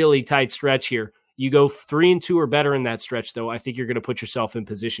really, really tight stretch here. You go 3-2 or better in that stretch, though, I think you're going to put yourself in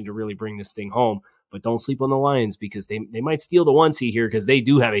position to really bring this thing home. But don't sleep on the Lions, because they might steal the 1 seed here, because they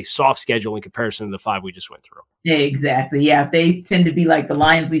do have a soft schedule in comparison to the 5 we just went through. Exactly. Yeah, if they tend to be like the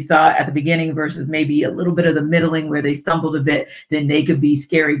Lions we saw at the beginning versus maybe a little bit of the middling where they stumbled a bit, then they could be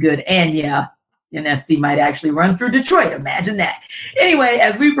scary good. And yeah, NFC might actually run through Detroit. Imagine that. Anyway,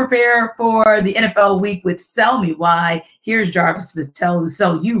 as we prepare for the NFL week with Sell Me Why, here's Jarvis to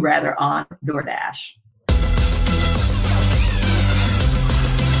sell you rather on DoorDash.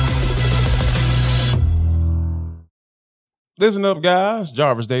 Listen up, guys.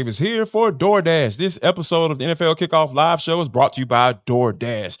 Jarvis Davis here for DoorDash. This episode of the NFL Kickoff Live Show is brought to you by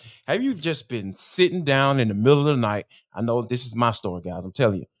DoorDash. Have you just been sitting down in the middle of the night? I know this is my story, guys. I'm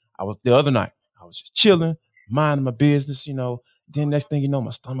telling you. The other night, I was just chilling, minding my business, Then next thing you know, my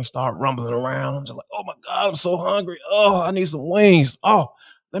stomach started rumbling around. I'm just like, oh my God, I'm so hungry. Oh, I need some wings. Oh,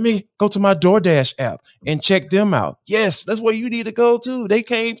 let me go to my DoorDash app and check them out. Yes, that's where you need to go to. They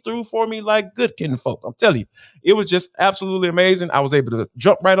came through for me like good kinfolk. I'm telling you, it was just absolutely amazing. I was able to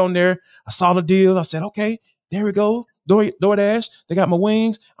jump right on there. I saw the deal. I said, okay, there we go. DoorDash, they got my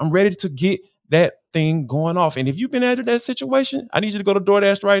wings. I'm ready to get that thing going off. And if you've been into that situation, I need you to go to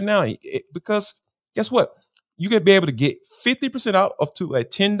DoorDash right now, because guess what? You can be able to get 50% out up to a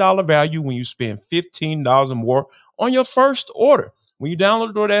 $10 value when you spend $15 or more on your first order. When you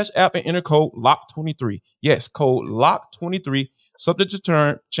download the DoorDash app and enter code LOCK23. Yes, code LOCK23. Subject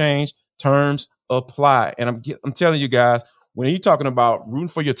to change. Terms apply. And I'm telling you guys, when you're talking about rooting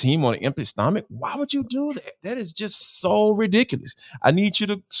for your team on an empty stomach, why would you do that? That is just so ridiculous. I need you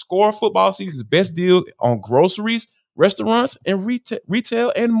to score football season's best deal on groceries, restaurants, and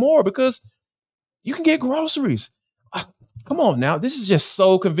retail and more, because you can get groceries Come on now. This is just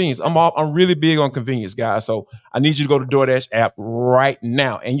so convenient. I'm really big on convenience, guys. So I need you to go to DoorDash app right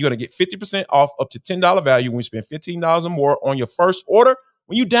now. And you're going to get 50% off up to $10 value when you spend $15 or more on your first order.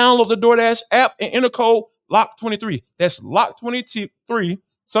 When you download the DoorDash app and enter code LOCK23. That's LOCK23.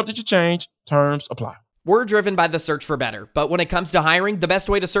 Subject to change. Terms apply. We're driven by the search for better, but when it comes to hiring, the best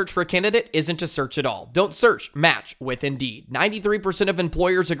way to search for a candidate isn't to search at all. Don't search, match with Indeed. 93% of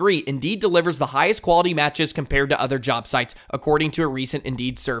employers agree Indeed delivers the highest quality matches compared to other job sites, according to a recent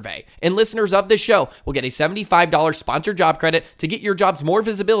Indeed survey. And listeners of this show will get a $75 sponsored job credit to get your jobs more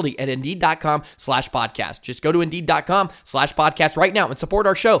visibility at Indeed.com/podcast. Just go to Indeed.com/podcast right now and support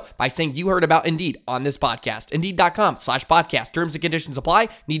our show by saying you heard about Indeed on this podcast. Indeed.com/podcast. Terms and conditions apply.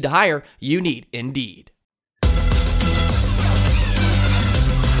 Need to hire? You need Indeed.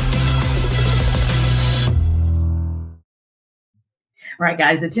 All right,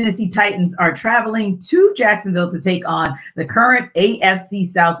 guys, the Tennessee Titans are traveling to Jacksonville to take on the current AFC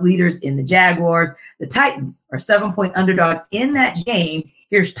South leaders in the Jaguars. The Titans are 7-point underdogs in that game.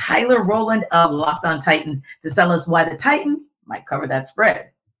 Here's Tyler Rowland of Locked On Titans to tell us why the Titans might cover that spread.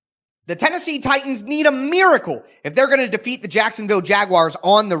 The Tennessee Titans need a miracle if they're going to defeat the Jacksonville Jaguars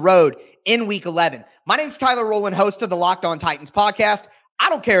on the road in Week 11. My name's Tyler Rowland, host of the Locked On Titans podcast. I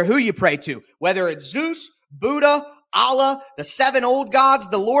don't care who you pray to, whether it's Zeus, Buddha, Allah, the 7 old gods,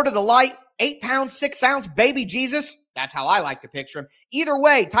 the Lord of the Light, 8 pound, 6 ounce baby Jesus. That's how I like to picture him. Either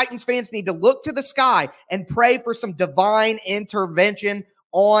way, Titans fans need to look to the sky and pray for some divine intervention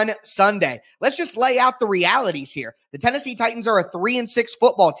on Sunday. Let's just lay out the realities here. The Tennessee Titans are a 3-6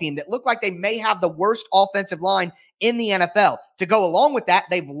 football team that look like they may have the worst offensive line in the NFL. To go along with that,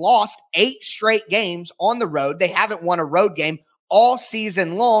 they've lost 8 straight games on the road. They haven't won a road game all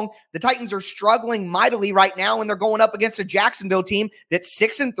season long. The Titans are struggling mightily right now, and they're going up against a Jacksonville team that's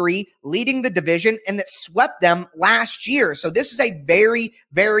 6-3, leading the division, and that swept them last year. So this is a very,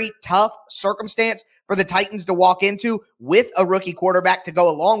 very tough circumstance for the Titans to walk into with a rookie quarterback to go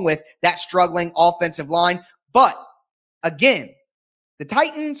along with that struggling offensive line. But again, the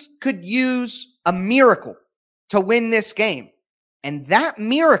Titans could use a miracle to win this game, and that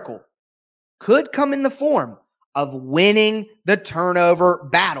miracle could come in the form of winning the turnover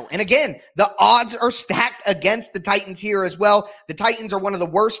battle. And again, the odds are stacked against the Titans here as well. The Titans are one of the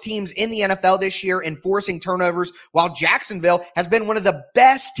worst teams in the NFL this year in forcing turnovers, while Jacksonville has been one of the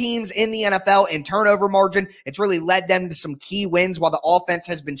best teams in the NFL in turnover margin. It's really led them to some key wins while the offense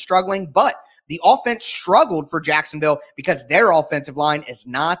has been struggling, but the offense struggled for Jacksonville because their offensive line is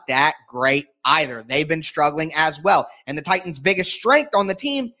not that great either. They've been struggling as well. And the Titans' biggest strength on the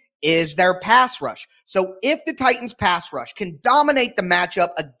team is their pass rush. So if the Titans pass rush can dominate the matchup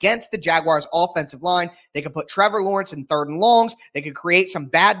against the Jaguars offensive line, they could put Trevor Lawrence in 3rd and longs, they could create some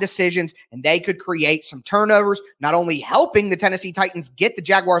bad decisions, and they could create some turnovers, not only helping the Tennessee Titans get the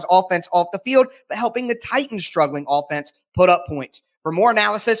Jaguars offense off the field, but helping the Titans struggling offense put up points. For more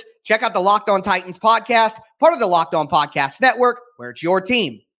analysis, check out the Locked On Titans podcast, part of the Locked On Podcast Network, where it's your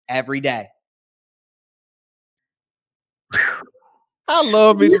team every day. I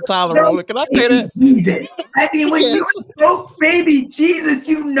love me some Tyler Rowland. Can I say that? Jesus. I mean, when you spoke baby Jesus,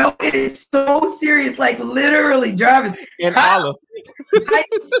 you know it is so serious, like literally, Jarvis. And Allah.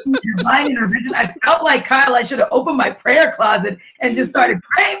 Divine intervention. I felt like Kyle, I should have opened my prayer closet and just started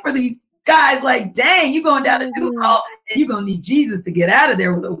praying for these guys. Like, dang, you going down to Duval and you're going to need Jesus to get out of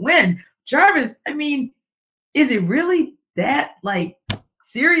there with a win. Jarvis, I mean, is it really that, like,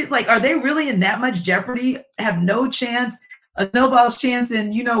 serious? Like, are they really in that much jeopardy? Have no chance? A snowball's chance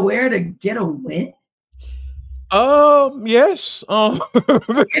in where to get a win? Yes.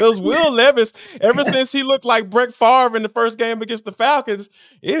 Because Will Levis, ever since he looked like Brett Favre in the first game against the Falcons,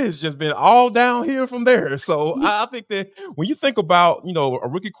 it has just been all downhill from there. So I think that when you think about, a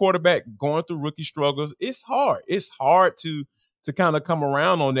rookie quarterback going through rookie struggles, it's hard. It's hard to kind of come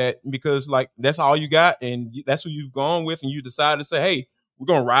around on that because, like, that's all you got and that's who you've gone with, and you decide to say, hey, we're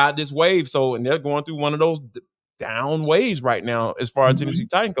going to ride this wave. So, and they're going through one of those down waves right now as far as Tennessee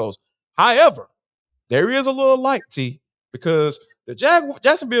Titans goes. However, there is a little light, T, because the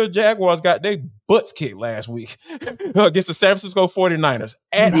Jacksonville Jaguars got their butts kicked last week against the San Francisco 49ers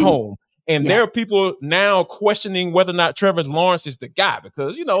at home. And there are people now questioning whether or not Trevor Lawrence is the guy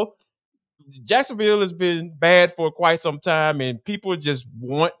because, Jacksonville has been bad for quite some time and people just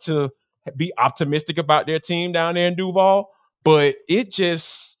want to be optimistic about their team down there in Duval. But it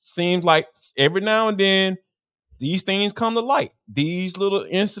just seems like every now and then these things come to light. These little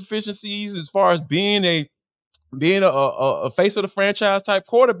insufficiencies as far as being a face of the franchise type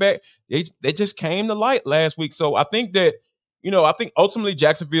quarterback, they just came to light last week. So I think that, I think ultimately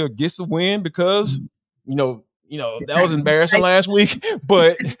Jacksonville gets the win because, that was embarrassing last week.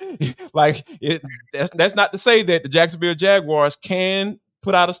 But that's not to say that the Jacksonville Jaguars can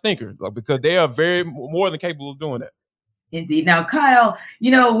put out a stinker, because they are very more than capable of doing that. Indeed. Now, Kyle,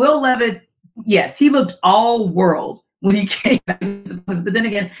 Will Levis, yes, he looked all world when he came back. But then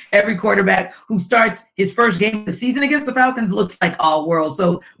again, every quarterback who starts his first game of the season against the Falcons looks like all world.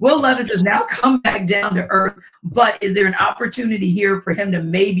 So Will Levis has now come back down to earth. But is there an opportunity here for him to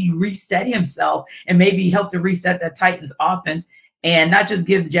maybe reset himself and maybe help to reset that Titans offense and not just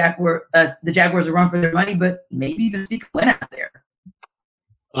give the Jaguars a run for their money, but maybe even sneak a win out there?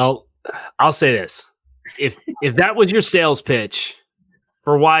 Well, I'll say this. If that was your sales pitch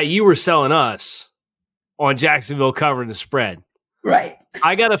for why you were selling us on Jacksonville covering the spread, right?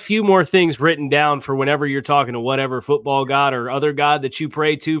 I got a few more things written down for whenever you're talking to whatever football god or other god that you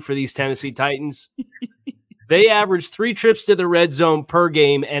pray to for these Tennessee Titans. They average 3 trips to the red zone per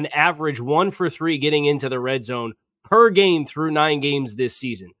game and average 1 for 3 getting into the red zone per game through 9 games this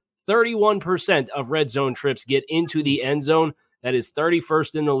season. 31% of red zone trips get into the end zone. That is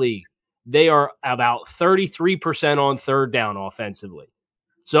 31st in the league. They are about 33% on third down offensively.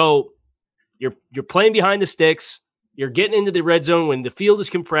 So you're playing behind the sticks. You're getting into the red zone when the field is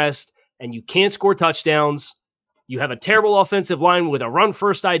compressed and you can't score touchdowns. You have a terrible offensive line with a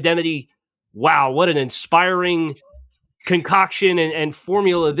run-first identity. Wow, what an inspiring concoction and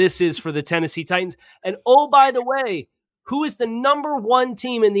formula this is for the Tennessee Titans. And oh, by the way, who is the number 1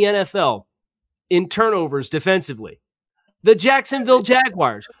 team in the NFL in turnovers defensively? The Jacksonville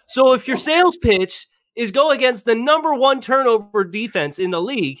Jaguars. So if your sales pitch is go against the number 1 turnover defense in the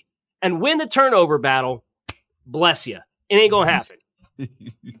league and win the turnover battle, bless you. It ain't going to happen.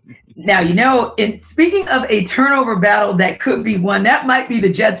 Now, speaking of a turnover battle that could be won, that might be the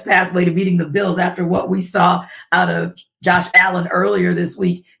Jets' pathway to beating the Bills after what we saw out of Josh Allen earlier this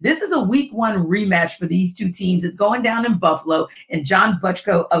week. This is a week 1 rematch for these two teams. It's going down in Buffalo, and John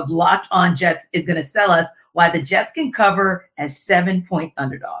Butchko of Locked On Jets is going to sell us why the Jets can cover as 7-point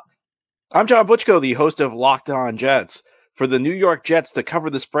underdogs. I'm John Butchko, the host of Locked On Jets. For the New York Jets to cover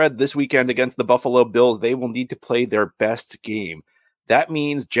the spread this weekend against the Buffalo Bills, they will need to play their best game. That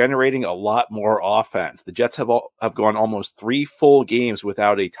means generating a lot more offense. The Jets have gone almost 3 full games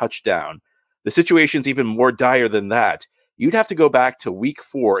without a touchdown. The situation's even more dire than that. You'd have to go back to week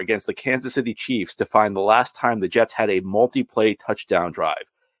 4 against the Kansas City Chiefs to find the last time the Jets had a multi-play touchdown drive.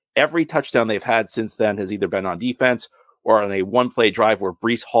 Every touchdown they've had since then has either been on defense or on a 1-play drive where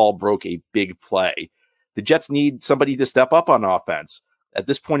Breece Hall broke a big play. The Jets need somebody to step up on offense. At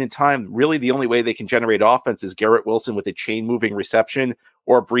this point in time, really the only way they can generate offense is Garrett Wilson with a chain-moving reception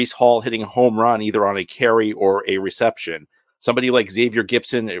or Breece Hall hitting a home run either on a carry or a reception. Somebody like Xavier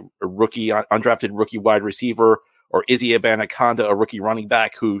Gipson, a rookie, undrafted rookie wide receiver, or Izzy Abanikanda, a rookie running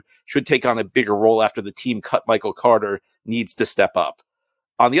back who should take on a bigger role after the team cut Michael Carter, needs to step up.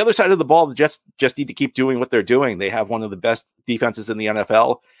 On the other side of the ball, the Jets just need to keep doing what they're doing. They have one of the best defenses in the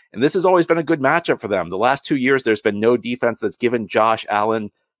NFL, and this has always been a good matchup for them. The last 2 years, there's been no defense that's given Josh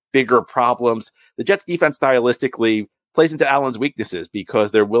Allen bigger problems. The Jets defense stylistically plays into Allen's weaknesses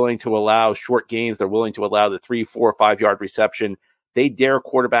because they're willing to allow short gains. They're willing to allow the 3, 4, 5-yard reception. They dare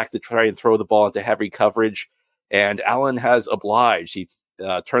quarterbacks to try and throw the ball into heavy coverage, and Allen has obliged. He's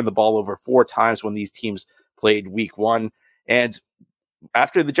turned the ball over 4 times when these teams played week 1. And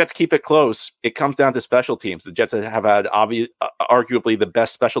after the Jets keep it close, it comes down to special teams. The Jets have had arguably the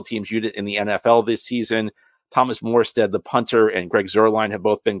best special teams unit in the NFL this season. Thomas Morstead, the punter, and Greg Zuerlein have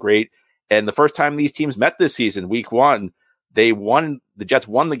both been great. And the first time these teams met this season, week 1, the Jets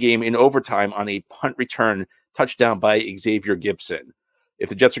won the game in overtime on a punt return touchdown by Xavier Gipson. If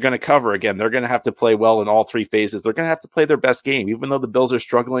the Jets are going to cover, again, they're going to have to play well in all 3 phases. They're going to have to play their best game. Even though the Bills are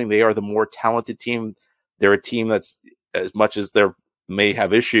struggling, they are the more talented team. They're a team that's, as much as they may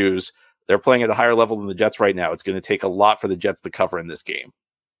have issues, they're playing at a higher level than the Jets right now. It's going to take a lot for the Jets to cover in this game.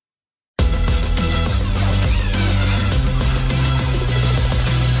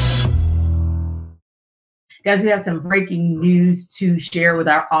 Guys, we have some breaking news to share with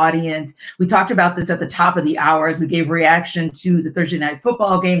our audience. We talked about this at the top of the hour as we gave reaction to the Thursday night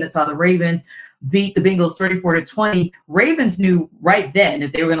football game that saw the Ravens beat the Bengals 34-20. Ravens knew right then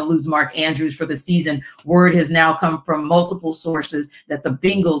that they were going to lose Mark Andrews for the season. Word has now come from multiple sources that the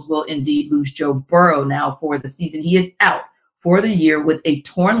Bengals will indeed lose Joe Burrow now for the season. He is out for the year with a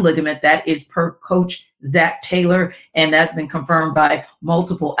torn ligament. That is per coach Zach Taylor, and that's been confirmed by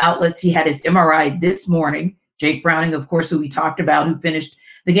multiple outlets. He had his MRI this morning. Jake Browning, of course, who we talked about, who finished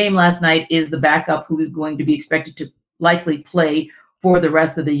the game last night, is the backup who is going to be expected to likely play for the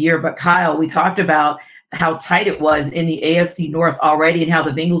rest of the year. But Kyle, we talked about how tight it was in the AFC North already and how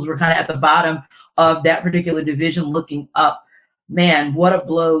the Bengals were kind of at the bottom of that particular division looking up. Man, what a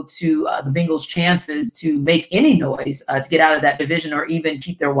blow to the Bengals' chances to make any noise to get out of that division or even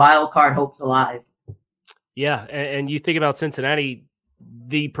keep their wild card hopes alive. Yeah, and you think about Cincinnati,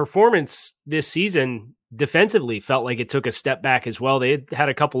 the performance this season defensively felt like it took a step back as well. They had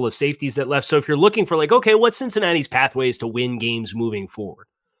a couple of safeties that left. So if you're looking for like, okay, what's Cincinnati's pathways to win games moving forward?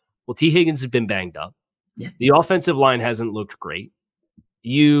 Well, T. Higgins has been banged up. Yeah. The offensive line hasn't looked great.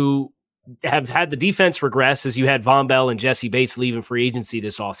 You have had the defense regress as you had Von Bell and Jesse Bates leaving free agency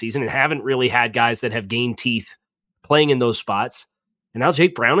this offseason and haven't really had guys that have gained teeth playing in those spots. And now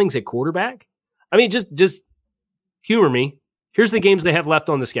Jake Browning's at quarterback. I mean, just humor me. Here's the games they have left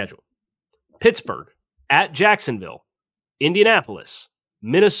on the schedule. Pittsburgh, at Jacksonville, Indianapolis,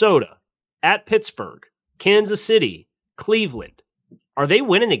 Minnesota, at Pittsburgh, Kansas City, Cleveland. Are they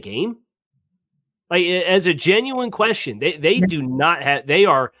winning a game? Like, as a genuine question, they do not have, they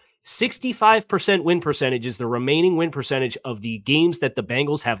are 65% win percentage is the remaining win percentage of the games that the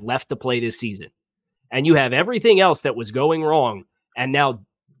Bengals have left to play this season. And you have everything else that was going wrong. And now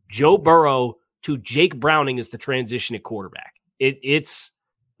Joe Burrow to Jake Browning is the transition at quarterback.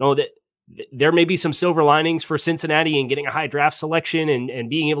 There may be some silver linings for Cincinnati in getting a high draft selection and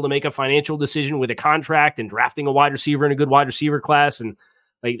being able to make a financial decision with a contract and drafting a wide receiver in a good wide receiver class. And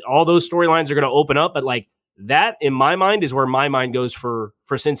like all those storylines are going to open up. But like that, in my mind, is where my mind goes for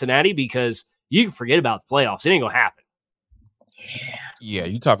Cincinnati, because you can forget about the playoffs. It ain't going to happen. Yeah,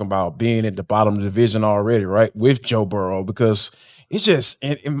 you talking about being at the bottom of the division already, right? With Joe Burrow, because it's just,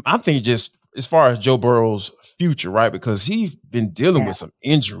 and I think just as far as Joe Burrow's future, right? Because he's been dealing with some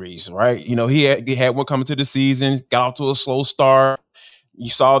injuries, right? You know, he had one coming to the season, got off to a slow start. You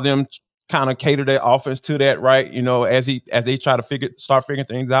saw them kind of cater their offense to that, right? You know, as they try to start figuring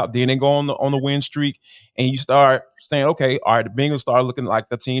things out, then they go on the win streak, and you start saying, okay, all right, the Bengals start looking like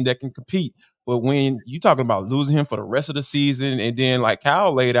the team that can compete. But when you talking about losing him for the rest of the season, and then like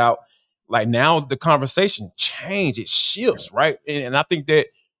Kyle laid out, like now the conversation changes, it shifts, right? And I think that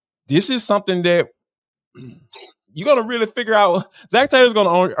this is something that you're going to really figure out. Zach Taylor's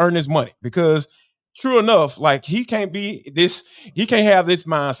going to earn his money, because true enough, like he can't have this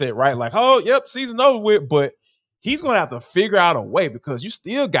mindset, right? Like, oh, yep, season over with, but he's going to have to figure out a way, because you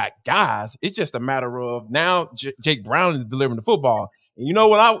still got guys. It's just a matter of now Jake Brown is delivering the football. And you know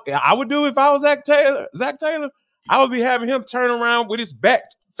what I would do if I was Zach Taylor? I would be having him turn around with his back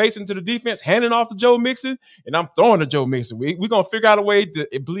facing to the defense, handing off to Joe Mixon, and I'm throwing to Joe Mixon. We're going to figure out a way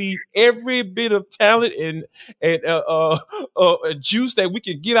to bleed every bit of talent and juice that we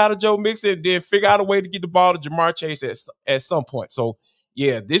can get out of Joe Mixon, and then figure out a way to get the ball to Jamar Chase at some point. So,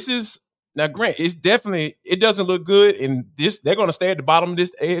 yeah, this is – now, Grant, it doesn't look good, and they're going to stay at the bottom of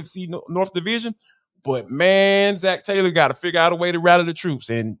this AFC North division. But, man, Zach Taylor got to figure out a way to rally the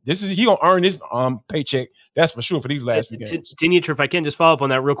troops. And he going to earn his paycheck. That's for sure for these last few games. Denitra, if I can just follow up on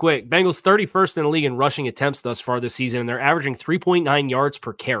that real quick. Bengals 31st in the league in rushing attempts thus far this season, and they're averaging 3.9 yards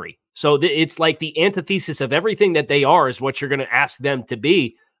per carry. So it's like the antithesis of everything that they are is what you're going to ask them to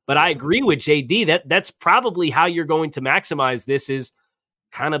be. But I agree with JD that's probably how you're going to maximize this, is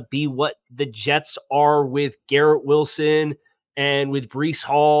kind of be what the Jets are with Garrett Wilson and with Breece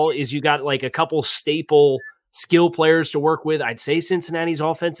Hall, is you got like a couple staple skill players to work with. I'd say Cincinnati's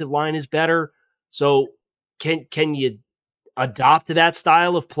offensive line is better. So can you adopt to that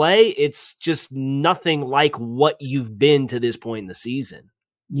style of play? It's just nothing like what you've been to this point in the season.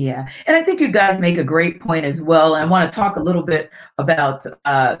 Yeah. And I think you guys make a great point as well. I want to talk a little bit about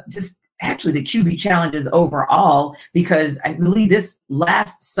just actually the QB challenges overall, because I believe this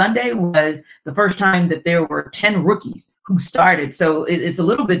last Sunday was the first time that there were 10 rookies who started. So it's a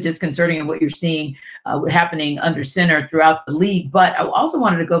little bit disconcerting in what you're seeing happening under center throughout the league. But I also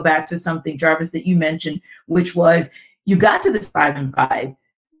wanted to go back to something, Jarvis, that you mentioned, which was you got to this 5-5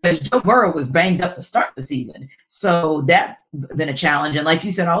 because Joe Burrow was banged up to start the season. So that's been a challenge. And like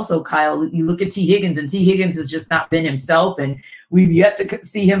you said, also, Kyle, you look at T. Higgins, and T. Higgins has just not been himself. And we've yet to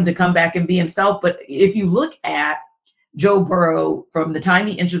see him to come back and be himself. But if you look at Joe Burrow from the time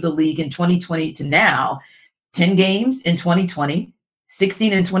he entered the league in 2020 to now, 10 games in 2020,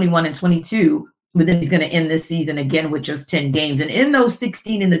 16 and 21 and 22, but then he's going to end this season again with just 10 games. And in those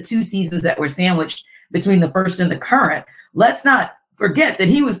 16 in the 2 seasons that were sandwiched between the first and the current, let's not forget that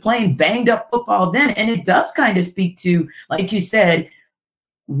he was playing banged up football then. And it does kind of speak to, like you said,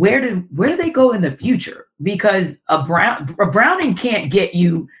 where do they go in the future? Because a Browning can't get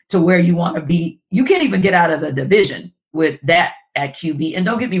you to where you want to be. You can't even get out of the division with that at QB. And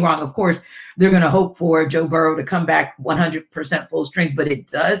don't get me wrong, of course, they're going to hope for Joe Burrow to come back 100% full strength, but it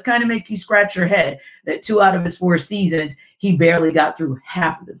does kind of make you scratch your head that 2 out of his 4 seasons, he barely got through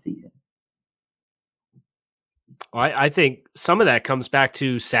half of the season. I think some of that comes back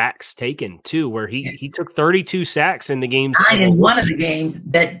to sacks taken too, where he took 32 sacks in the games. In one of the games,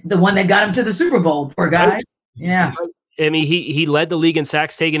 the one that got him to the Super Bowl, poor guy. Right. Yeah. I mean, he led the league in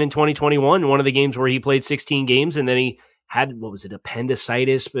sacks taken in 2021, one of the games where he played 16 games, and then he had,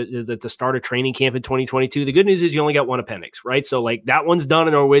 appendicitis at the start of training camp in 2022. The good news is you only got one appendix, right? So like that one's done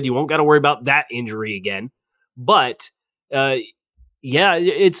and over with. You won't got to worry about that injury again. But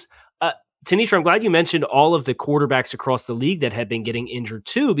it's Tanisha, I'm glad you mentioned all of the quarterbacks across the league that have been getting injured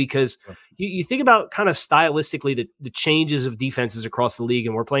too, because you think about kind of stylistically the changes of defenses across the league,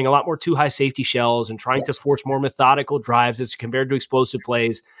 and we're playing a lot more too high safety shells and trying to force more methodical drives as compared to explosive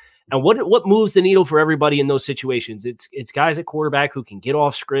plays. And what moves the needle for everybody in those situations? It's guys at quarterback who can get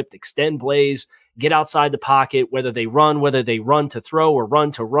off script, extend plays, get outside the pocket, whether they run to throw or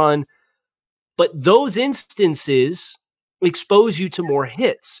run to run. But those instances expose you to more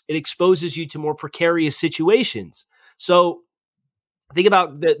hits. It exposes you to more precarious situations. So think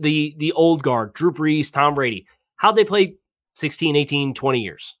about the old guard, Drew Brees, Tom Brady. How'd they play 16, 18, 20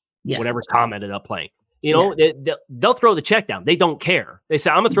 years? Yeah. Whatever Tom ended up playing. They'll throw the check down. They don't care. They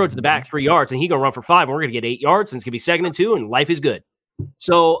say, I'm going to throw it to the back 3 yards, and he's going to run for 5, and we're going to get 8 yards, and it's going to be 2nd and 2, and life is good.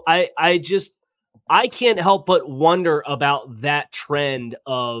 So I can't help but wonder about that trend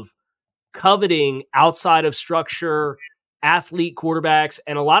of coveting outside of structure athlete quarterbacks,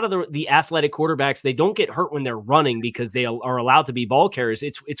 and a lot of the athletic quarterbacks, they don't get hurt when they're running because they are allowed to be ball carriers.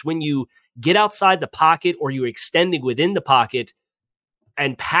 It's when you get outside the pocket or you're extending within the pocket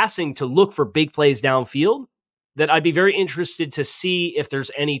and passing to look for big plays downfield that I'd be very interested to see if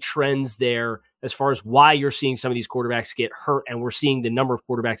there's any trends there as far as why you're seeing some of these quarterbacks get hurt, and we're seeing the number of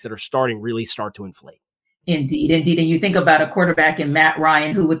quarterbacks that are starting really start to inflate. Indeed. And you think about a quarterback in Matt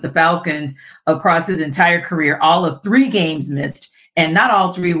Ryan, who with the Falcons across his entire career, all of 3 games missed, and not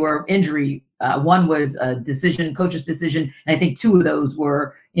all 3 were injury. One was a coach's decision, and I think 2 of those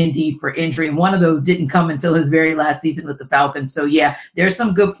were indeed for injury, and one of those didn't come until his very last season with the Falcons. So yeah, there's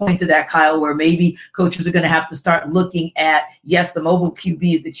some good points to that, Kyle, where maybe coaches are going to have to start looking at, yes, the mobile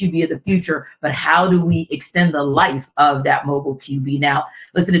QB is the QB of the future, but how do we extend the life of that mobile QB? Now,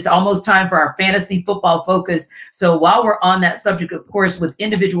 listen, it's almost time for our fantasy football focus. So while we're on that subject, of course, with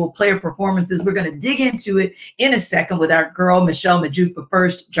individual player performances, we're going to dig into it in a second with our girl, Michelle Majuk. But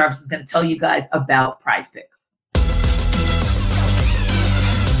first, Jarvis is going to tell you guys about Prize Picks.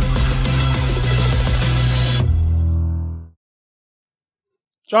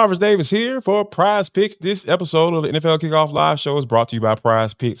 Jarvis Davis here for Prize Picks. This episode of the NFL Kickoff Live Show is brought to you by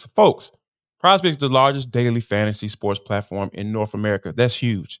Prize Picks. Folks, Prize Picks is the largest daily fantasy sports platform in North America. That's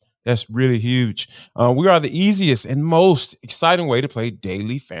huge. That's really huge. We are the easiest and most exciting way to play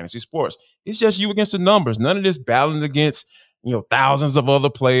daily fantasy sports. It's just you against the numbers. None of this battling against thousands of other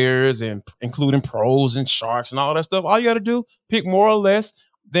players, and including pros and sharks and all that stuff. All you got to do, pick more or less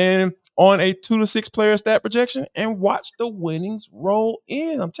than on a 2 to 6 player stat projection and watch the winnings roll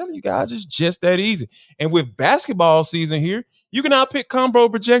in. I'm telling you guys, it's just that easy. And with basketball season here, you can now pick combo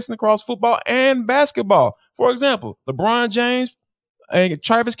projection across football and basketball. For example, LeBron James and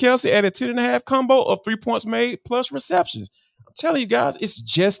Travis Kelce at a 10.5 combo of 3 points made plus receptions. I'm telling you guys, it's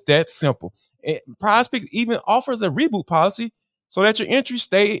just that simple. And Prize Picks even offers a reboot policy so that your entries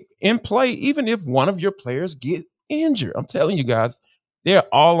stay in play even if one of your players get injured. I'm telling you guys, they're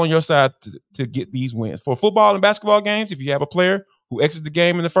all on your side to get these wins. For football and basketball games, if you have a player who exits the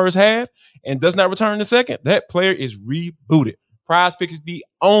game in the first half and does not return in the second, that player is rebooted. Prize Picks is the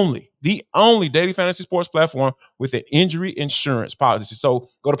only daily fantasy sports platform with an injury insurance policy. So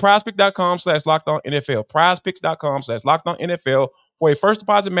go to prizepick.com/lockedonnfl, prizepicks.com/lockedonnfl for a first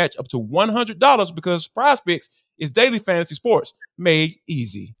deposit match up to $100, because Prize Picks is daily fantasy sports made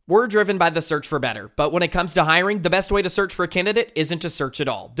easy. We're driven by the search for better, but when it comes to hiring, the best way to search for a candidate isn't to search at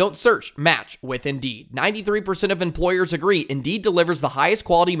all. Don't search, match with Indeed. 93% of employers agree Indeed delivers the highest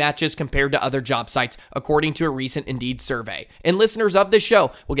quality matches compared to other job sites, according to a recent Indeed survey. And listeners of this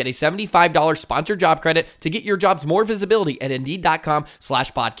show will get a $75 sponsored job credit to get your jobs more visibility at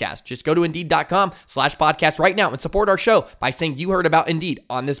Indeed.com/podcast. Just go to Indeed.com/podcast right now and support our show by saying you heard about Indeed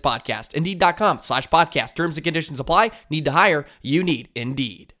on this podcast. Indeed.com/podcast. Terms and conditions apply. Need to hire? You need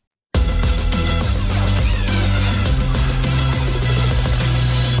Indeed.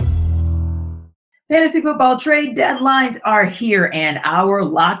 Fantasy football trade deadlines are here, and our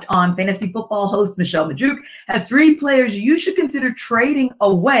Locked On Fantasy Football host, Michelle Majuk, has 3 players you should consider trading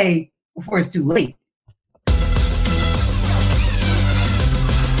away before it's too late.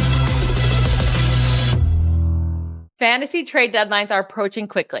 Fantasy trade deadlines are approaching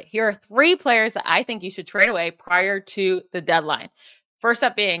quickly. Here are 3 players that I think you should trade away prior to the deadline. First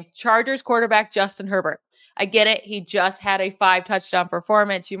up being Chargers quarterback Justin Herbert. I get it. He just had a 5-touchdown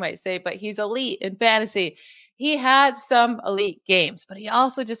performance, you might say, but he's elite in fantasy. He has some elite games, but he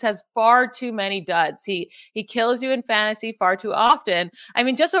also just has far too many duds. He kills you in fantasy far too often. I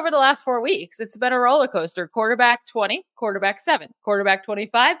mean, just over the last 4 weeks, it's been a roller coaster. Quarterback 20, quarterback 7, quarterback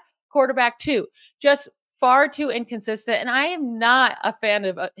 25, quarterback 2. Just far too inconsistent. And I am not a fan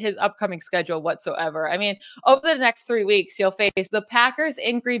of his upcoming schedule whatsoever. I mean, over the next 3 weeks, he'll face the Packers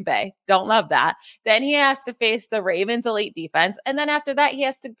in Green Bay. Don't love that. Then he has to face the Ravens elite defense. And then after that, he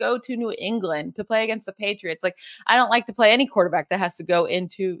has to go to New England to play against the Patriots. Like, I don't like to play any quarterback that has to go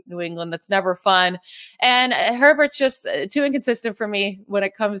into New England. That's never fun. And Herbert's just too inconsistent for me when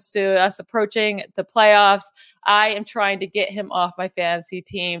it comes to us approaching the playoffs. I am trying to get him off my fantasy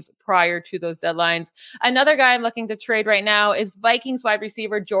teams prior to those deadlines. Another guy I'm looking to trade right now is Vikings wide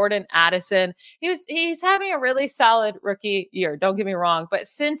receiver Jordan Addison. He's having a really solid rookie year, don't get me wrong, but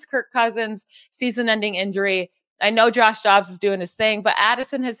since Kirk Cousins' season-ending injury, I know Josh Dobbs is doing his thing, but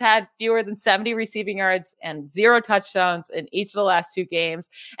Addison has had fewer than 70 receiving yards and 0 touchdowns in each of the last 2 games.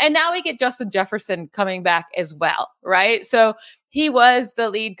 And now we get Justin Jefferson coming back as well, right? So he was the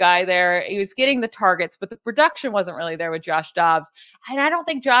lead guy there. He was getting the targets, but the production wasn't really there with Josh Dobbs. And I don't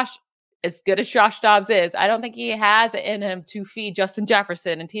think Josh, as good as Josh Dobbs is, I don't think he has it in him to feed Justin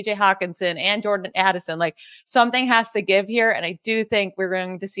Jefferson and TJ Hawkinson and Jordan Addison. Like, something has to give here. And I do think we're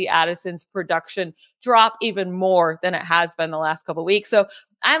going to see Addison's production drop even more than it has been the last couple of weeks. So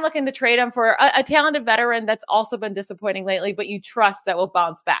I'm looking to trade him for a talented veteran that's also been disappointing lately, but you trust that will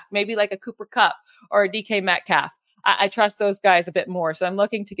bounce back. Maybe like a Cooper Kupp or a DK Metcalf. I trust those guys a bit more. So I'm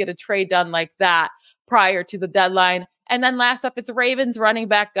looking to get a trade done like that prior to the deadline. And then last up, it's Ravens running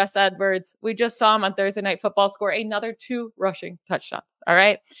back Gus Edwards. We just saw him on Thursday Night Football score another 2 rushing touchdowns. All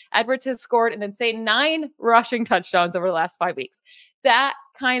right. Edwards has scored an insane 9 rushing touchdowns over the last 5 weeks. That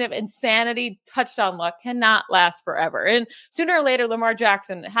kind of insanity touchdown luck cannot last forever. And sooner or later, Lamar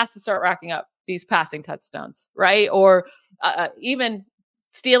Jackson has to start racking up these passing touchdowns, right? Or even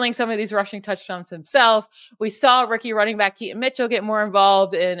stealing some of these rushing touchdowns himself. We saw rookie running back Keaton Mitchell get more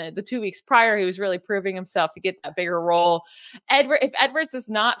involved in the 2 weeks prior. He was really proving himself to get that bigger role. If Edwards does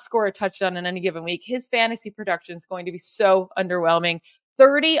not score a touchdown in any given week, his fantasy production is going to be so underwhelming.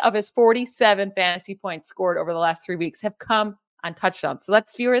 30 of his 47 fantasy points scored over the last 3 weeks have come on touchdowns. So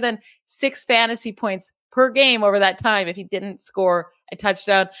that's fewer than 6 fantasy points per game over that time if he didn't score a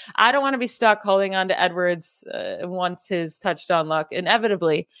touchdown. I don't want to be stuck holding on to Edwards once his touchdown luck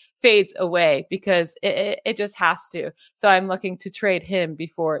inevitably fades away, because it just has to. So I'm looking to trade him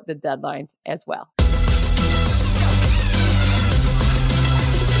before the deadlines as well.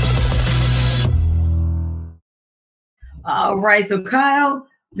 All right. So Kyle,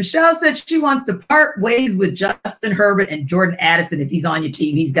 Michelle said she wants to part ways with Justin Herbert and Jordan Addison. If he's on your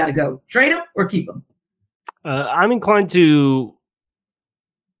team, he's got to go. Trade him or keep him? I'm inclined to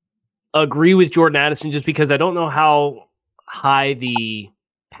agree with Jordan Addison just because I don't know how high the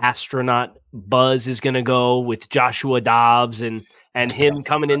astronaut buzz is going to go with Joshua Dobbs and him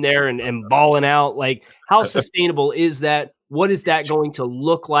coming in there and balling out. Like, how sustainable is that? What is that going to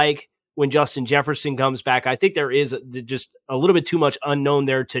look like when Justin Jefferson comes back? I think there is just a little bit too much unknown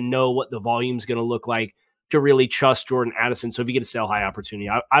there to know what the volume is going to look like to really trust Jordan Addison. So if you get a sell high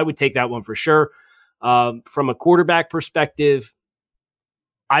opportunity, I would take that one for sure. From a quarterback perspective,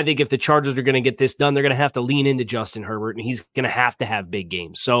 I think if the Chargers are going to get this done, they're going to have to lean into Justin Herbert, and he's going to have big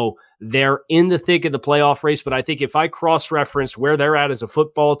games. So they're in the thick of the playoff race. But I think if I cross-reference where they're at as a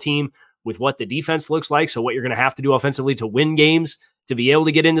football team with what the defense looks like, so what you're going to have to do offensively to win games, to be able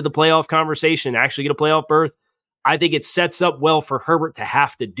to get into the playoff conversation and actually get a playoff berth, I think it sets up well for Herbert to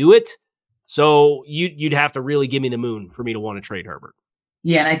have to do it. So you'd have to really give me the moon for me to want to trade Herbert.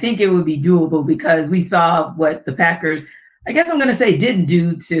 Yeah, and I think it would be doable because we saw what the Packers, I guess I'm going to say, didn't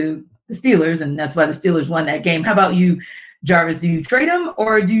do to the Steelers, and that's why the Steelers won that game. How about you, Jarvis? Do you trade him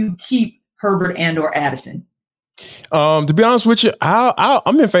or do you keep Herbert and or Addison? To be honest with you,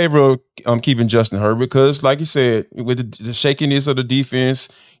 I'm in favor of keeping Justin Herbert because, like you said, with the shakiness of the defense,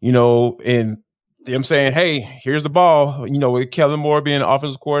 and them saying, hey, here's the ball, with Kellen Moore being the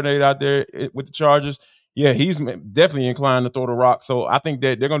offensive coordinator out there with the Chargers, yeah, he's definitely inclined to throw the rock. So I think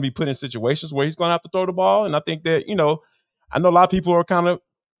that they're going to be put in situations where he's going to have to throw the ball. And I think that, I know a lot of people are kind of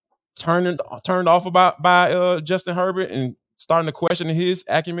turned off by Justin Herbert and starting to question his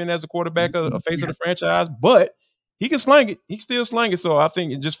acumen as a quarterback, a face of the franchise, but he can sling it. He can still sling it. So I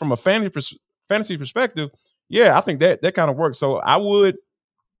think just from a fantasy perspective, yeah, I think that kind of works. So I would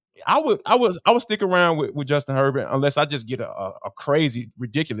I would stick around with Justin Herbert unless I just get a crazy,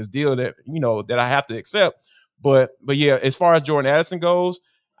 ridiculous deal that that I have to accept. But yeah, as far as Jordan Addison goes,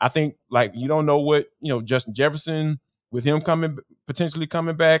 I think like you don't know what Justin Jefferson with him potentially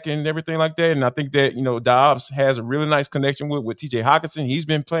coming back and everything like that. And I think that Dobbs has a really nice connection with TJ Hockenson. He's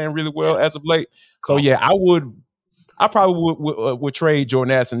been playing really well as of late. So yeah, I probably would trade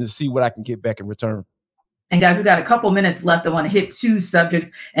Jordan Addison to see what I can get back in return. And guys, we've got a couple minutes left. I want to hit 2 subjects,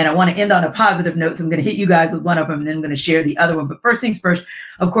 and I want to end on a positive note. So I'm going to hit you guys with one of them, and then I'm going to share the other one. But first things first,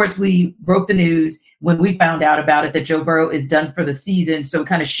 of course, we broke the news when we found out about it that Joe Burrow is done for the season. So it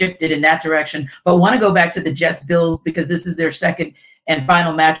kind of shifted in that direction. But I want to go back to the Jets-Bills because this is their second and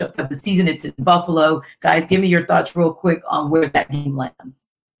final matchup of the season. It's in Buffalo. Guys, give me your thoughts real quick on where that game lands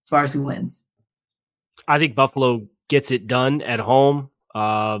as far as who wins. I think Buffalo gets it done at home.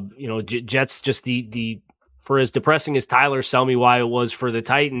 Jets just the for as depressing as Tyler sell me why it was for the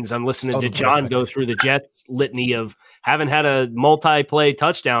Titans, I'm listening to John go through the Jets litany of haven't had a multi-play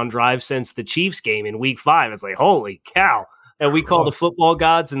touchdown drive since the Chiefs game in week 5. It's like, holy cow. And we call the football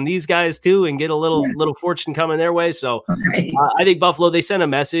gods and these guys too and get a little fortune coming their way. So I think Buffalo, they sent a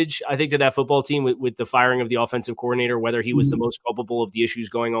message, I think, to that football team with the firing of the offensive coordinator, whether he was the most culpable of the issues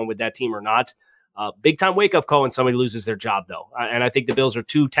going on with that team or not. Big time wake up call when somebody loses their job, though. And I think the Bills are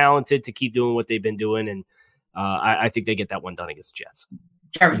too talented to keep doing what they've been doing. And I think they get that one done against the Jets.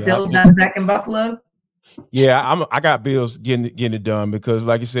 Jarvis, Bills not back in Buffalo? Yeah, I got Bills getting it done because,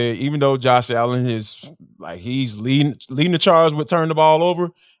 like you said, even though Josh Allen is he's leading the charge with turning the ball over,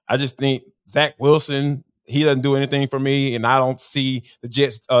 I just think Zach Wilson, he doesn't do anything for me, and I don't see the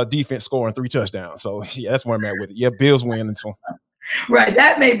Jets defense scoring 3 touchdowns. So yeah, that's where I'm at with it. Yeah, Bills win this one. Right.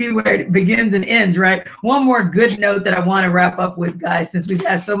 That may be where it begins and ends, right? One more good note that I want to wrap up with, guys, since we've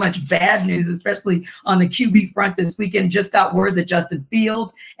had so much bad news, especially on the QB front this weekend. Just got word that Justin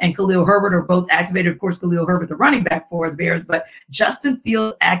Fields and Khalil Herbert are both activated. Of course, Khalil Herbert, the running back for the Bears, but Justin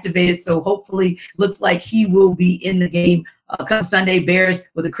Fields activated. So hopefully looks like he will be in the game come Sunday. Bears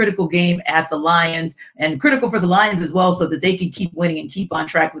with a critical game at the Lions, and critical for the Lions as well so that they can keep winning and keep on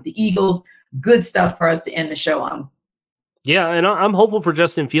track with the Eagles. Good stuff for us to end the show on. Yeah, and I'm hopeful for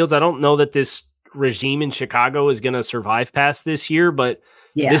Justin Fields. I don't know that this regime in Chicago is going to survive past this year, but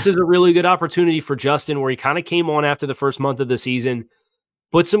this is a really good opportunity for Justin where he kind of came on after the first month of the season,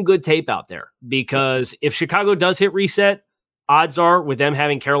 put some good tape out there, because if Chicago does hit reset, odds are with them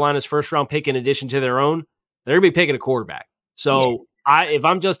having Carolina's first-round pick in addition to their own, they're going to be picking a quarterback. So if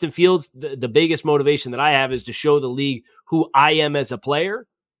I'm Justin Fields, the biggest motivation that I have is to show the league who I am as a player,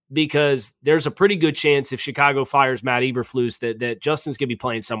 because there's a pretty good chance if Chicago fires Matt Eberflus that Justin's going to be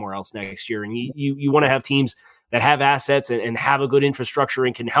playing somewhere else next year. And you want to have teams that have assets and have a good infrastructure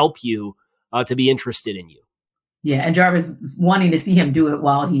and can help you to be interested in you. Yeah, and Jarvis wanting to see him do it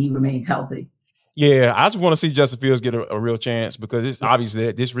while he remains healthy. Yeah, I just want to see Justin Fields get a real chance because it's obvious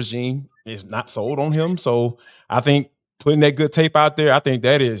that this regime is not sold on him. So I think putting that good tape out there, I think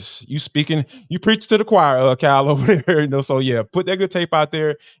that is you preach to the choir, Kyle, over there. So yeah, put that good tape out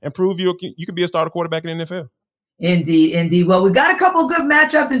there and prove you can be a starter quarterback in the NFL. Indeed. Well, we've got a couple of good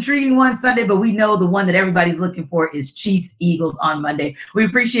matchups, intriguing ones Sunday, but we know the one that everybody's looking for is Chiefs-Eagles on Monday. We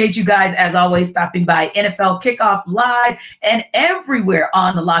appreciate you guys, as always, stopping by NFL Kickoff Live and everywhere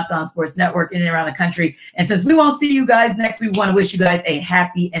on the Locked On Sports Network in and around the country. And since we won't see you guys next, we want to wish you guys a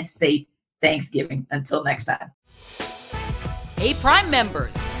happy and safe Thanksgiving. Until next time. Hey, Prime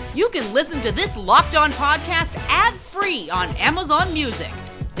members, you can listen to this Locked On podcast ad-free on Amazon Music.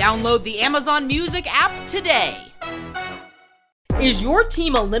 Download the Amazon Music app today. Is your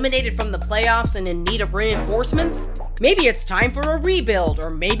team eliminated from the playoffs and in need of reinforcements? Maybe it's time for a rebuild,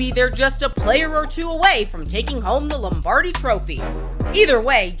 or maybe they're just a player or two away from taking home the Lombardi Trophy. Either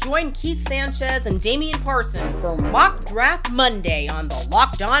way, join Keith Sanchez and Damian Parson for Mock Draft Monday on the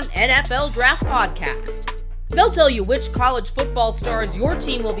Locked On NFL Draft Podcast. They'll tell you which college football stars your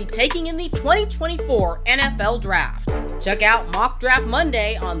team will be taking in the 2024 NFL Draft. Check out Mock Draft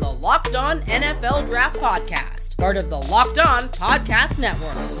Monday on the Locked On NFL Draft Podcast, part of the Locked On Podcast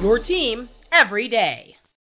Network. Your team every day.